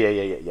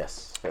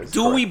 Yes. That is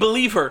Do we correct.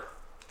 believe her?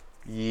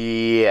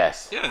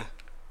 Yes. Yeah.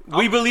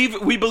 We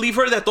believe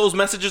her that those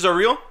messages are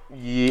real.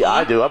 Yeah,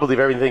 I do. I believe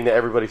everything that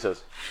everybody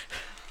says.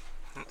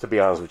 To be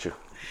honest with you,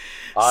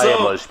 I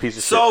am a piece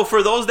of So shit.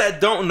 for those that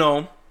don't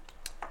know,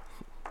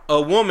 a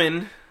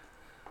woman,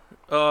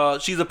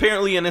 she's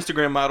apparently an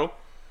Instagram model,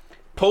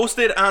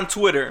 posted on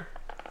Twitter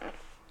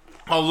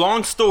a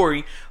long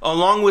story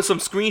along with some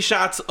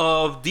screenshots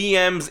of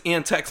DMs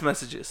and text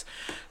messages.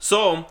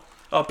 So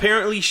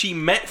apparently she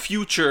met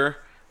Future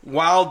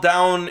while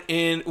down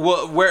in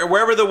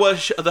wherever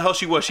the hell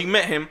she was. She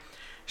met him.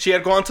 She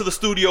had gone to the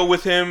studio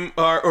with him,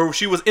 or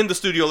she was in the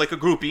studio like a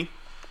groupie.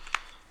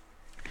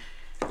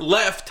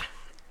 Left.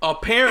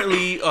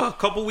 Apparently, a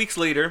couple weeks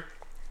later,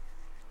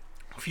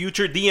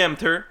 Future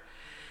DM'd her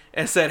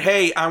and said,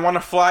 "Hey, I want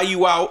to fly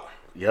you out.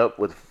 Yep,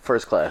 with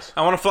first class.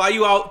 I want to fly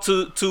you out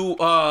to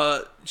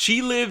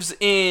she lived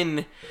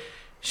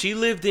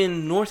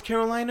in North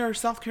Carolina or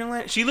South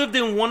Carolina. She lived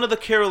in one of the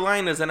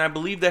Carolinas, and I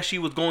believe that she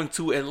was going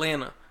to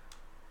Atlanta.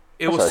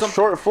 It That's was a some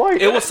short flight.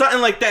 It was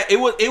something like that. It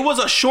was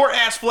a short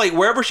ass flight.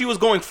 Wherever she was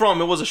going from,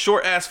 it was a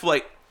short ass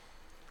flight.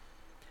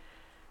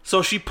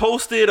 So she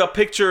posted a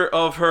picture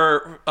of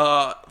her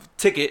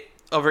ticket,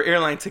 of her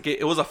airline ticket.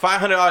 It was a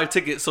 $500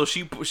 ticket, so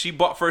she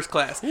bought first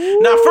class.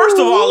 Now, first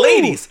of all,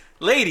 ladies,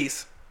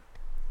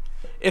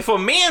 if a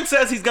man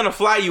says he's gonna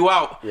fly you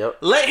out, Yep.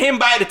 let him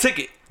buy the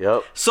ticket.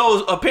 Yep.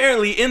 So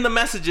apparently, in the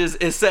messages,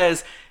 it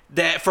says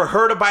that for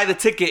her to buy the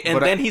ticket, and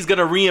But then he's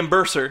gonna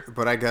reimburse her.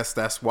 But I guess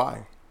that's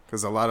why.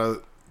 Because a lot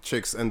of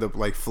chicks end up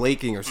like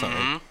flaking or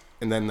something.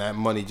 And then that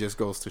money just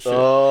goes to shit.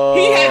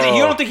 He has it.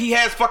 You don't think he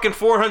has fucking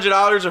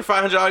 $400 or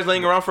 $500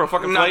 laying around for a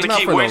fucking Not flight? to Not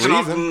keep for no waging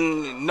off.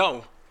 reason.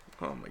 No.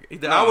 Oh my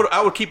God.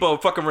 I would keep a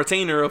fucking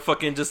retainer of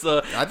fucking just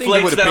I think he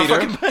flakes would that have I'm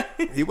paid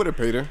fucking her. He would have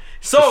paid her.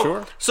 So for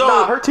sure. so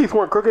Nah, her teeth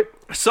weren't crooked.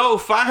 so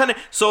 500.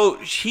 So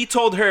he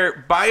told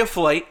her buy a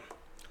flight.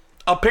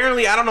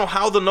 Apparently, I don't know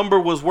how the number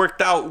was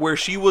worked out. Where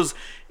she paid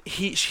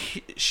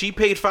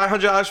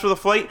 $500 for the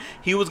flight.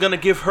 He was gonna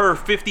give her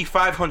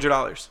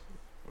 $5,500.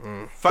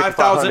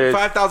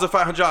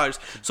 $5,500.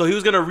 So he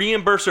was gonna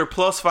reimburse her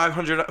plus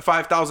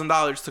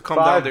 $5,000 to come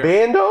down 5 there.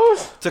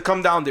 bandos? To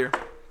come down there.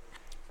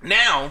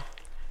 Now,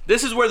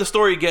 this is where the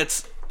story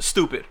gets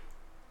stupid.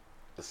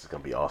 This is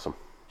going to be awesome.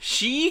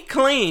 She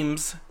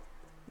claims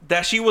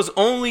that she was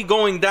only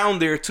going down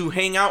there to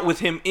hang out with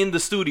him in the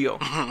studio.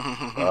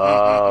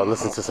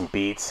 Listen to some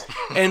beats.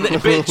 And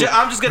bitch,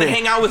 I'm just gonna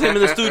hang out with him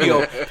in the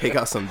studio. Pick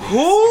out some.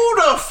 Who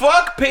the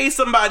fuck pays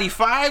somebody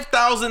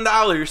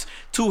 $5,000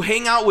 to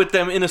hang out with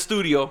them in a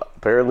studio?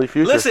 Apparently,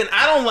 Future. Listen,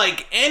 I don't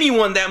like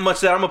anyone that much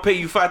that I'm gonna pay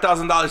you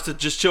 $5,000 to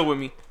just chill with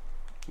me.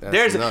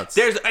 That's nuts.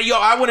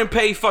 I wouldn't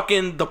pay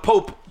fucking the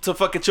Pope to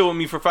fucking chill with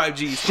me for 5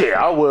 G's. Shit,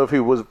 I would if he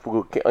was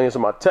answer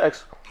my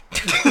text.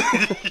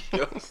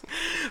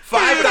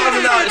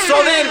 $5,000.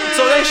 So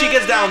then she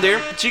gets down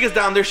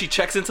there. She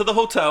checks into the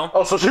hotel.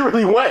 Oh, so she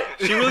really went.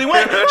 She really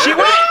went. She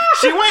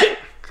went.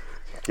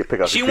 You pick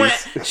up She some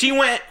went. beats. She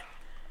went.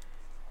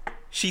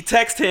 She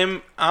texted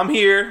him, "I'm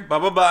here." Blah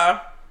blah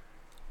blah.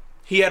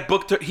 He had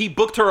booked her. He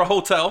booked her a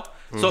hotel,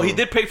 so he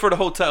did pay for the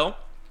hotel.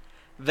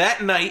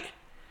 That night,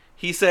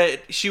 he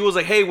said she was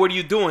like, "Hey, what are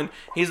you doing?"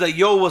 He's like,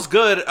 "Yo, what's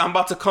good? I'm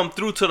about to come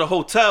through to the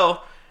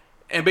hotel."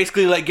 And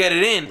basically, like, get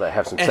it in. Like,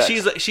 have some and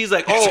sex. she's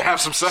like, oh, Have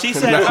some sex. She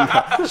said,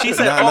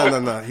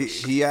 No.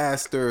 He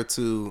asked her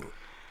to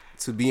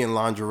to be in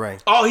lingerie.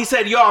 Oh, he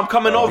said, "Yo, I'm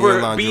coming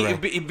over. lingerie.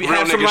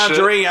 Have some nigga shit.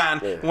 lingerie on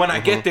when I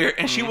get there."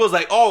 And she was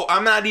like, "Oh,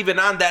 I'm not even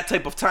on that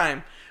type of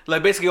time.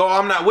 Like basically, oh,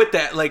 I'm not with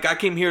that. Like I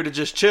came here to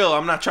just chill.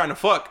 I'm not trying to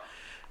fuck."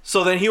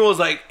 So then he was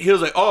like,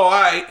 "Oh, all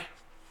right."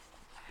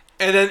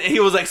 And then he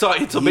was like, "So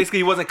basically,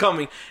 he wasn't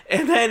coming."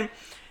 And then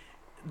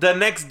the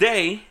next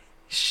day,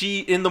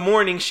 in the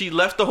morning, she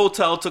left the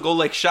hotel to go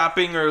like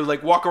shopping or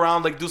like walk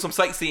around, like do some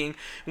sightseeing.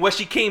 When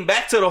she came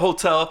back to the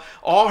hotel,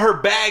 all her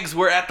bags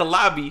were at the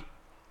lobby.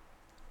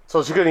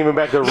 So she couldn't even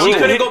back to the room. She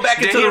couldn't go back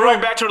Did into he the write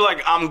room. back to her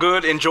like, I'm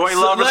good, enjoy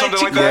love or something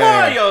like come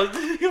that? on,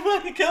 yo, you're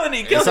fucking killing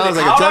it. Killing sounds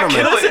it. like a All right,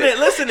 gentleman.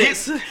 Listen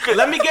it.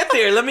 Let me get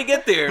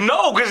there.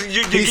 No, because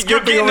you're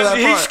skipping getting over that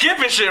he's part.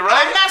 skipping shit,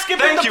 right? I'm not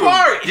skipping Thank the you.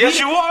 part. Yes,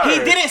 you are. He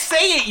didn't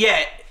say it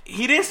yet.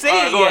 He didn't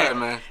say it Go yet. ahead,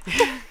 man.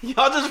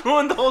 Y'all just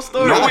ruined the whole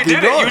story. No, we keep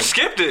didn't. going. You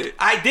skipped it.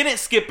 I didn't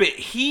skip it.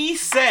 He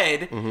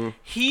said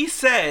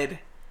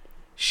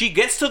she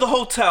gets to the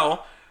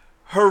hotel.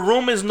 Her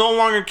room is no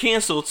longer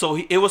canceled, so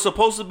it was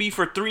supposed to be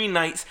for 3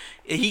 nights.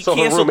 So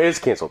her room is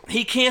canceled.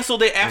 He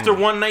canceled it after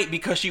one night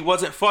because she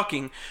wasn't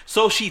fucking.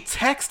 So she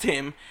texted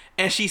him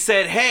and she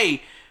said,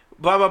 "Hey,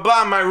 blah blah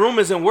blah, my room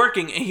isn't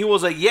working." And he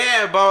was like,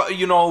 "Yeah, but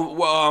you're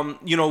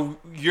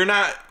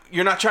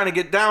not trying to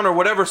get down or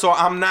whatever. So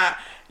I'm not."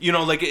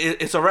 Like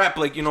it's a wrap.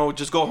 Like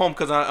just go home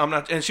because I'm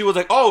not. And she was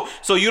like, "Oh,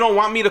 so you don't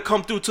want me to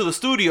come through to the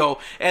studio?"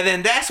 And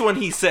then that's when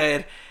he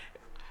said,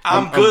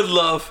 "I'm good,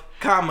 love,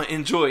 comma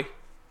enjoy."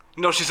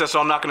 No, she said, so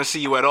I'm not going to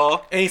see you at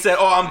all. And he said,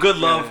 "Oh, I'm good,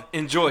 love,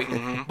 enjoy."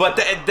 But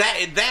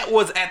that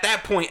was at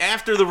that point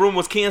after the room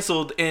was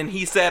canceled, and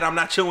he said, "I'm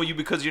not chilling with you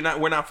because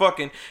we're not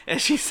fucking."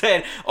 And she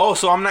said, "Oh,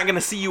 so I'm not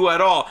gonna see you at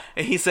all."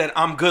 And he said,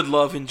 "I'm good,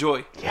 love,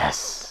 enjoy."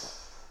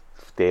 Yes.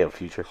 Damn,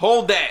 Future.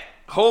 Hold that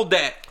Hold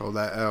that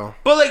L.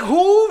 But like,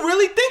 who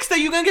really thinks that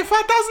you're gonna get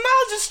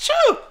 $5,000 just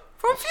chill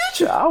from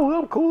Future? Yeah,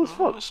 I'm cool as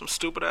fuck. There's some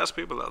stupid ass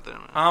people out there,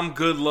 man. I'm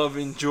good, love,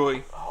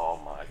 enjoy.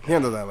 Oh my god.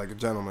 Handle that like a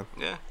gentleman.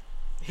 Yeah.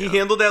 He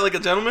handled that like a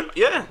gentleman.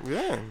 Yeah.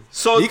 Yeah.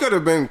 So He could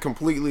have been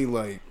completely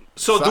like.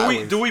 So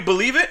sideways. do we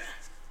believe it?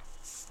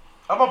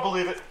 I'm gonna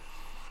believe it.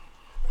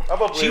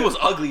 She was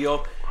ugly,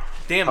 yo.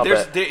 Damn, I'll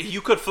bet. you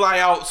could fly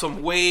out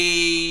some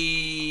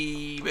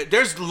way.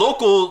 There's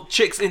local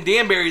chicks in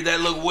Danbury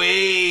that look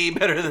way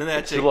better than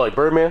that She chick. look like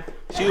Birdman.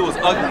 She was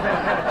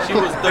ugly. She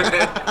was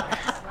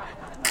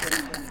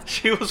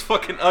she was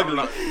fucking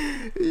ugly.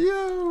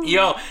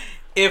 Yo,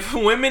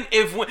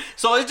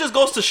 so it just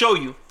goes to show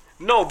you.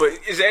 No, but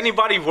is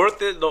anybody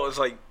worth it? No, it's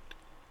like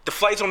the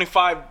flight's only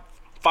 $500.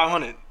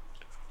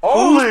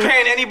 Who's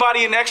paying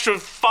anybody an extra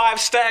 5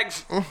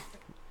 stacks?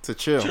 To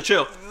chill.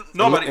 Chill.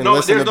 Nobody. and No,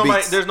 listen there's to nobody.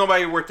 beats. There's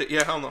nobody worth it.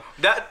 Yeah, hell no.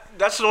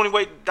 That's the only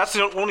way. That's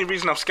the only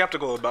reason I'm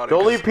skeptical about it. The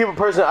only 'cause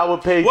person I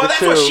would pay Well, to that's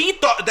chill. what she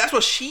thought. That's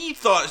what she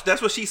thought.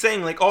 That's what she's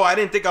saying. Like, oh, I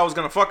didn't think I was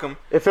gonna fuck him.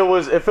 If it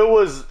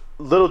was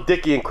Little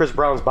Dicky and Chris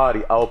Brown's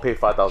body, I would pay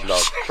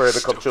 $5,000 for her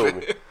to come chill with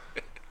me.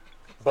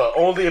 But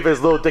only if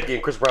it's Little Dicky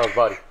and Chris Brown's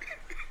body.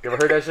 You ever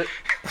heard that shit?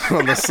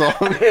 On the song.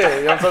 Yeah,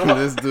 you know what I'm talking about?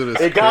 This dude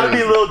is It gotta be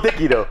crazy. Little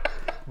Dicky though.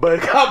 But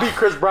it gotta be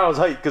Chris Brown's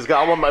height, because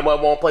I might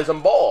want to play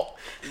some ball.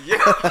 Yeah.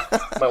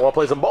 Might want to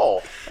play some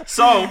ball.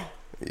 So,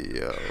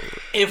 Yo.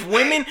 if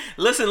women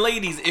listen,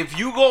 ladies, if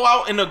you go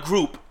out in a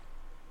group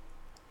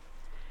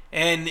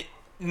and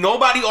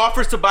nobody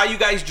offers to buy you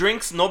guys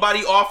drinks,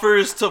 nobody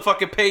offers to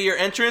fucking pay your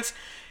entrance,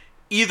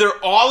 either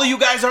all of you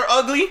guys are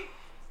ugly,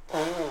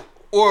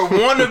 or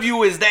one of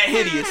you is that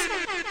hideous.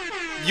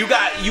 You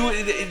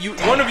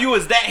one of you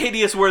is that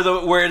hideous where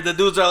the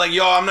dudes are like,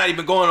 yo, I'm not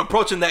even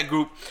approaching that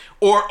group,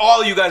 or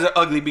all of you guys are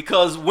ugly,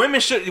 because when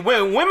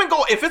women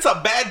go, if it's a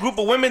bad group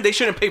of women, they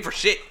shouldn't pay for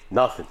shit.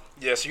 Nothing.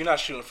 yeah, so you're not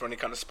shooting for any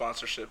kind of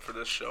sponsorship for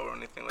this show or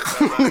anything like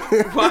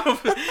that. Right?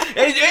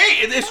 Hey,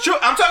 it's true.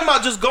 I'm talking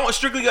about just going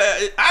strictly.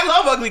 I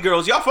love ugly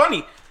girls. Y'all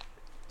funny.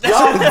 Y'all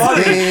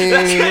funny.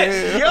 That's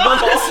it.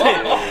 But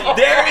listen,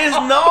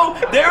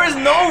 there is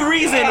no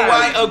reason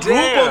why a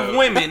group of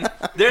women.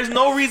 There's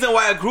no reason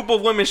why a group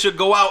of women should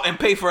go out and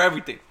pay for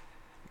everything.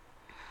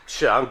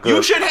 Shit, I'm good.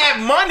 You should have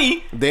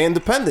money. They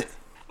independent.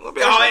 All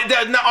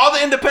the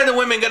independent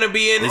women gonna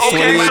be in. It's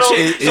Okay, my 28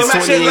 shit. it's So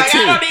my shit like, I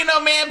 2018. don't need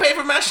no man pay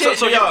for my shit.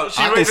 So Yo,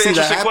 she I can raised see an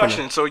that interesting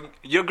happening. question. So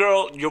your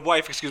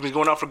wife,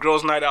 going out for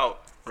girls' night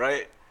out,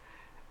 right?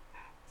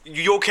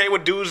 You okay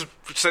with dudes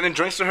sending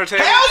drinks to her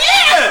table? hell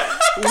yeah!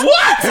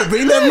 What?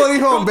 Bring that money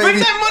home, Bring baby.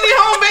 that money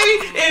home,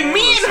 baby. If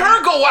me and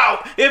her go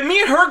out,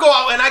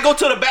 and I go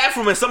to the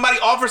bathroom and somebody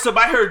offers to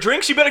buy her a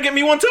drink, she better get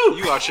me one too.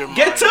 You out your mind.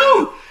 Get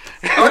two.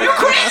 Are you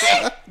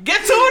crazy?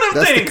 Get two of them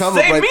That's the things. come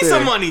up Save right me there.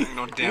 some money.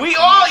 No damn We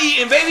come all up.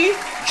 eating, baby.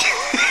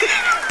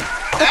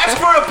 Ask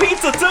for a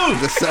pizza too.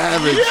 The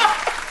savage.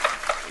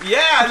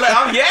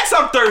 Yes,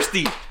 I'm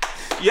thirsty.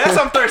 Yes,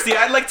 I'm thirsty.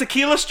 I'd like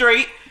tequila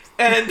straight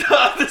and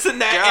this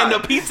and that God.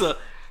 and the pizza.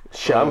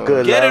 Shit, I'm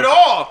good, Get love. it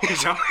all.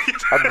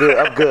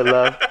 I'm good,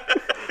 love.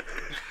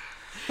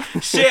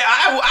 Shit,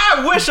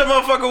 I wish a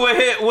motherfucker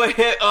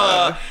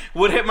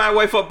would hit my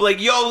wife up like,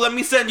 yo, let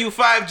me send you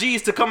 5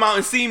 G's to come out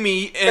and see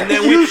me, and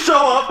then you show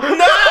up. Nah,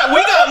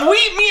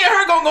 me and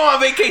her gonna go on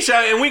vacation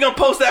and we gonna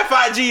post that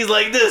 5 G's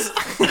like this.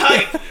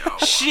 Like,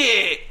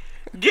 shit,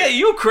 yeah,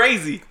 you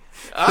crazy.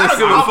 I don't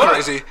give a fuck.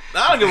 Crazy.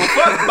 I don't give a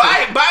fuck.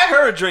 Buy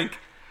her a drink,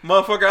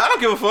 motherfucker. I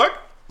don't give a fuck.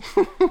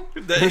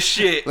 That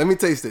shit. Let me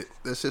taste it.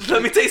 That shit.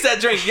 Let me taste that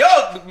drink. Yo,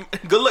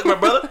 good luck, my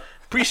brother.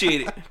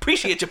 Appreciate it.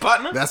 Appreciate your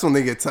partner. That's when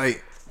they get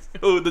tight.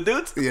 Who, the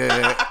dudes?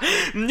 Yeah.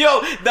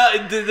 Yo,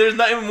 there's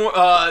nothing more.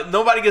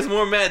 Nobody gets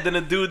more mad than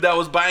a dude that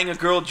was buying a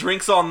girl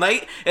drinks all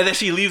night and then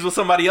she leaves with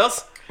somebody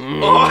else.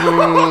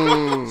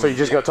 Oh, So you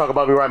just gonna talk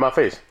about me right in my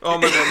face? oh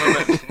my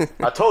god.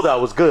 I told her I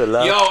was good,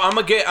 love. Yo, I'm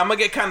gonna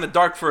get kind of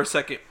dark for a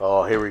second.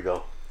 Oh, here we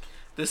go.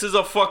 This is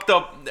a fucked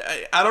up.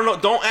 I don't know.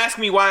 Don't ask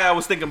me why I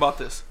was thinking about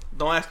this.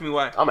 Don't ask me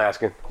why. I'm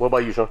asking. What about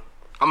you, Sean?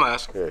 I'm gonna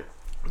ask. Yeah.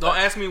 Don't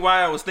ask me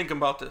why I was thinking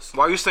about this.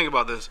 Why you think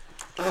about this?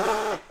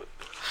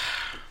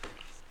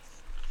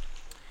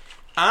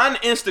 On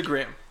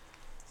Instagram,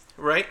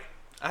 right?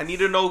 I need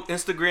to know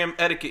Instagram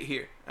etiquette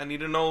here. I need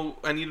to know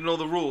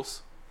the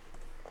rules.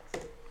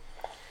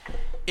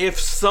 If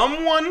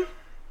someone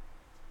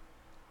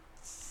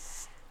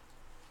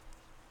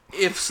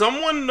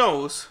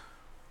knows,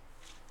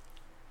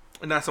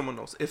 not someone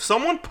knows. If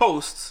someone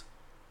posts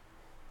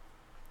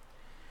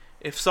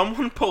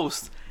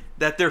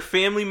that their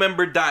family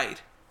member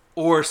died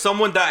or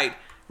someone died,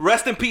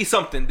 rest in peace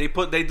something, they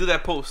do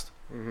that post.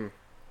 Mm-hmm.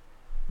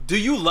 Do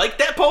you like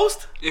that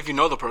post? If you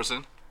know the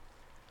person.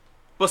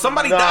 But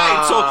somebody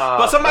died,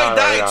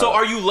 so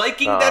are you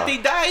liking that they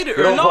died or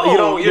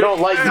You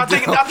don't like it. I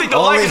think the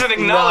like is an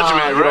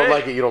acknowledgement, You right? don't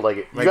like it. You don't like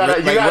it. You Like,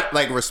 gotta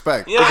like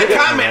respect. Yeah, I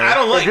comment. I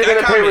don't like. If you're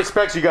I gonna pay comment.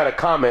 respect, you gotta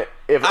comment.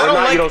 If I or don't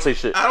not, like. you don't say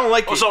shit. I don't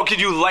like it. So can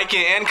you like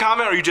it and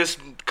comment, or you just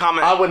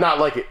comment? I would not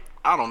like it.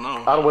 I don't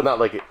know. I would not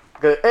like it.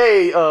 'Cause,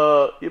 hey,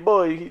 your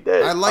boy, he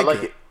dead. I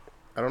like it.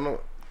 I don't know.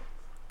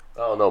 I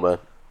don't know, man.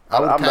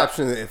 I would I'm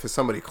caption it if it's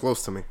somebody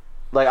close to me.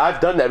 Like, I've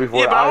done that before.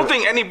 Yeah, but I don't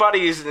think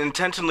anybody is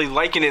intentionally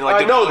liking it.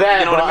 Like I know that,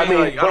 you know what but I mean?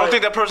 I mean, Like, I don't but-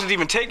 think that person's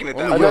even taking it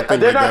that Only way. you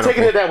think they're like not that,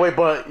 taking okay. it that way,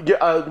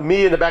 but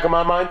me in the back of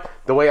my mind,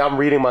 the way I'm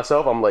reading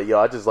myself, I'm like, yo,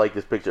 I just like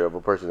this picture of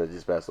a person that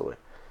just passed away.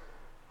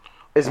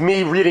 It's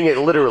me reading it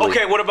literally.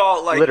 Okay, what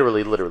about like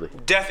Literally.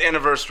 death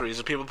anniversaries?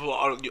 Of people who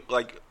are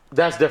like,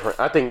 That's different.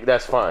 I think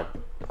that's fine.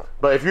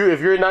 But if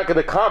you're not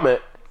gonna comment,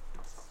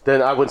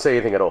 then I wouldn't say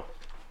anything at all.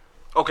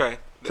 okay,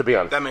 To be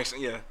honest, that makes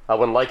sense. Yeah. I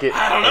wouldn't like it.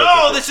 I don't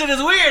know. This shit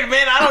is weird,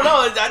 man. I don't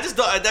know. I just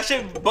don't, that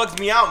shit bugs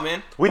me out,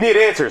 man. We need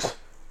answers.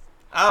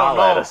 I don't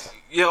Holla at know. us.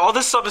 Yeah, all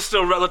this stuff is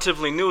still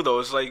relatively new, though.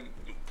 It's like,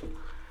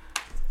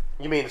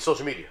 You mean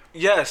social media?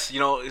 yes, you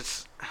know, it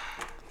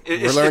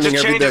learning just every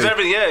changes day.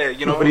 everything. Yeah,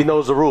 you know. Nobody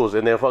knows the rules,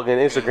 and their fucking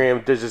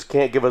Instagram they just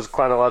can't give us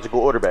chronological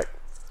order back.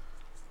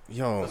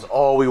 Yo, That's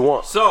all we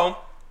want So,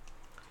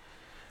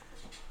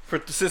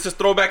 since it's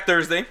Throwback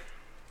Thursday,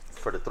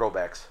 for the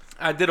throwbacks.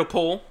 I did a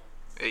poll,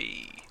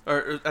 Hey.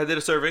 or I did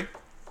a survey.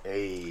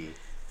 Hey,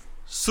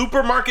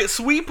 Supermarket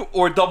sweep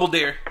or double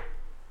dare?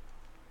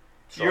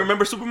 Sure. You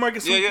remember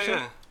supermarket sweep? Yeah, and shit?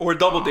 yeah. Or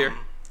double dare?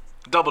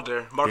 Double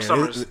Dare, Mark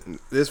Summers.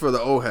 this for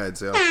the old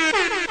heads, yo. Yo,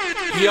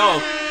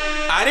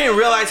 I didn't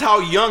realize how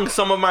young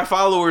some of my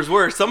followers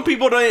were. Some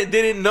people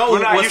didn't know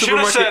Well, nah, what you should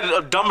have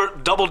supermarket.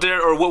 said Double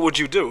Dare or What Would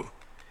You Do?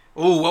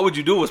 Ooh, what would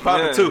you do was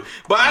popping Yeah. too.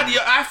 But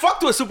I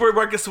fucked with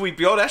supermarket sweep,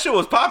 yo. That shit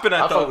was popping. I I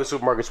fuck thought. with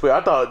supermarket sweep.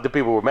 I thought the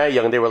people were mad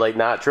young, and they were like,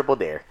 "Nah, triple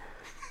dare."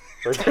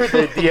 They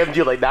DM'd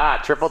you like, "Nah,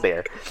 triple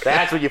dare."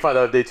 That's when you find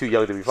out they're too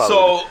young to be followed.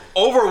 So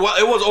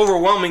it was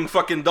overwhelming.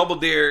 Fucking double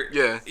dare.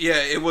 Yeah.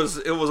 It was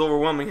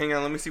overwhelming. Hang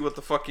on, let me see what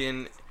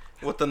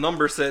the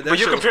number said. That But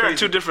you're shit was comparing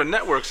crazy. two different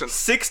networks. And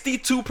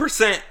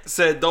 62%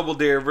 said double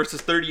dare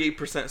versus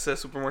 38% said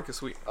supermarket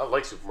sweep. I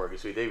like supermarket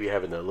sweep. They be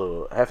having a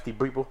little hefty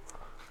people,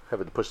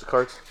 having to push the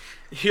carts.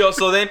 Yo,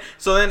 so then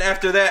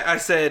after that, I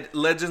said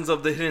Legends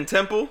of the Hidden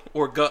Temple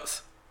or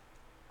Guts.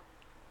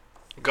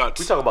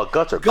 Guts. We talk about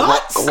guts or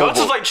Guts? Guts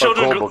is like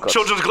global guts.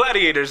 children's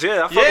gladiators.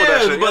 Yeah, I fuck with that Yeah,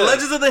 shit. but yeah.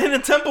 Legends of the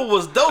Hidden Temple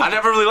was dope. I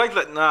never really liked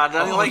that. Nah, I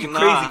didn't like you it.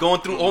 crazy Nah.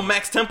 going through old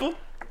Max Temple.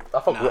 I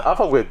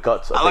fuck with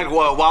guts. I like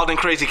Wild and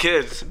Crazy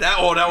Kids.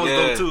 That was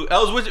Yeah. dope too.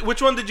 Els,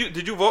 which one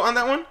did you vote on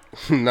that one?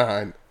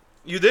 Nah,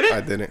 You didn't? I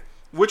didn't.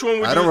 Which one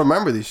would I you? don't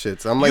remember these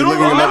shits. I'm like You don't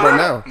looking them up right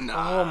remember?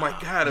 now. Oh my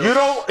god! You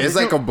don't. It's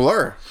like a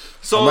blur.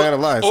 So I'm not gonna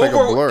lie, it's like a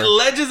blur.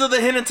 Legends of the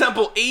Hidden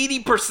Temple,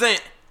 80%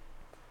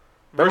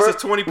 versus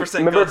 20%.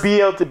 Remember Guts.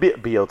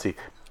 BLT?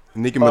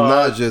 Nicki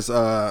Minaj just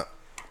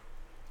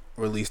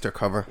released her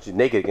cover. She's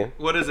naked again.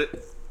 What is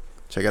it?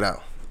 Check it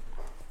out.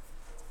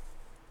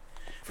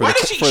 For Why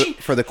the, did she-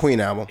 for the Queen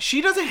album. She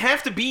doesn't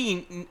have to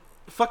be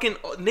fucking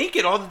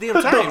naked all the damn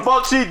The time.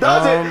 fuck she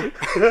does it.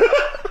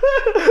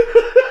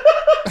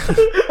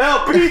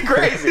 LP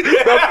crazy.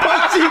 The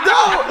fuck she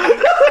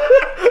don't.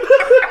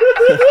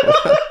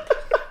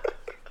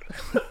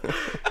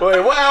 Wait,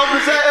 what album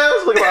is that?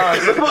 Els? Look at my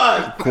eyes. Look at my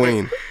eyes.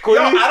 Queen.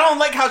 Yo, I don't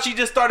like how she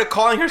just started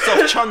calling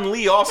herself Chun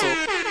Li also.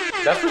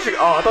 That's what she.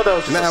 Oh, I thought that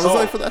was just Nah, a it was song.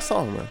 only for that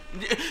song, man.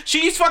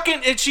 She's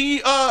fucking. And she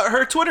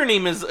her Twitter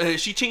name is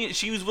she changed.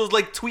 She was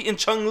like tweeting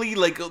Chung Lee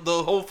like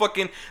the whole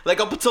fucking like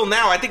up until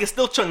now. I think it's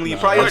still Chung Lee.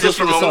 Probably Or just just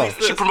for the promoting.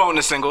 song. She promoting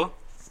a single.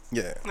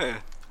 Yeah. Yeah.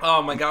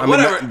 Oh my god. I mean,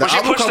 Whatever. the But she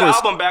album pushed the covers-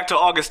 album back to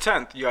August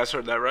 10th. You guys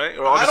heard that, right?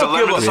 Or I August don't 11th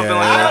give or a, something Yeah,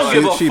 like I that. don't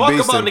give she a fuck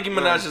beasted. about Nicki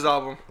Minaj's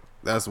album.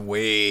 That's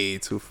way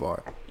too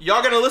far.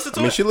 Y'all gonna listen to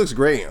I mean, it? she looks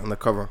great on the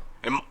cover.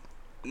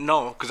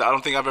 No, because I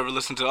don't think I've ever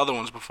listened to other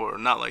ones before.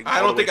 Not like I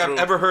all don't the way think I've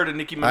through. ever heard a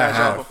Nicki I Minaj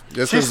album. have.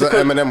 Just She's because the-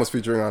 Eminem was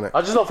featuring on it.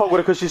 I just don't fuck with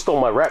her because she stole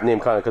my rap name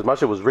kind of because my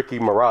shit was Ricky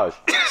Mirage.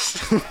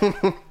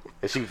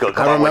 And she go.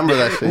 I remember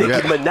that shit. Nicki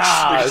Yeah. She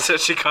Minaj. said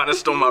she kind of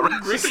stole my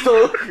rap.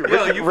 Stole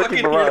Yo, you Ricky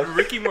fucking Mirage.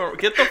 Ricky Mirage.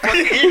 Get the fuck. All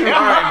right,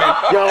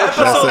 man. Yo,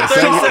 Episode Listen,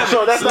 37.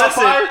 Sure, that's not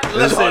fire.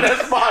 Listen. Sure,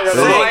 that's fire.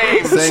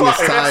 Saying- Saying it's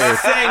tired.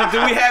 Sang,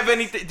 do we have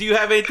anything? Do you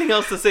have anything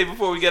else to say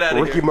before we get out of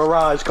Ricky here?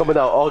 Mirage coming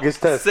out August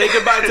 10th. Say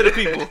goodbye to the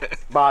people.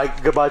 Bye.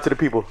 Goodbye to the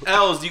people.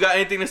 Els, you got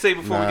anything to say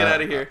before we get Nah,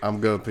 out of here? I'm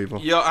good, people.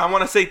 Yo, I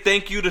want to say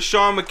thank you to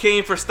Sean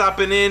McCain for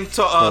stopping in,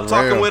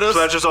 talking real. with us.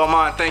 Pleasure's all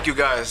mine. Thank you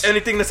guys.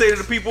 Anything to say to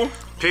the people?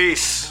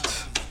 Peace.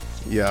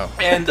 Yeah.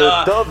 And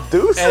The Dub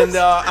Deuces. and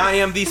I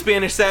am the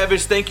Spanish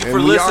Savage. Thank you And for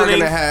we are listening.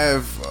 gonna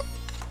have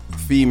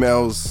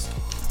females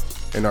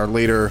in our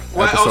later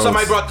What? episodes.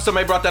 Oh,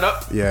 somebody brought that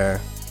up. Yeah.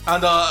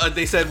 And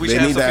they said we They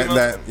should have need some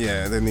that. females.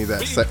 Yeah. They need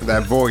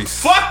that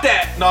voice. Fuck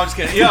that! No, I'm just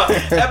kidding. Yo,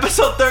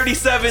 episode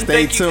 37. Stay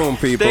thank you, tuned,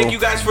 people. Thank you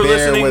guys for Bear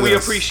listening. with We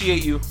us.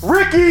 appreciate you.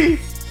 Ricky.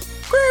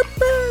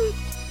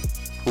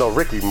 No,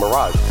 Ricky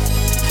Mirage.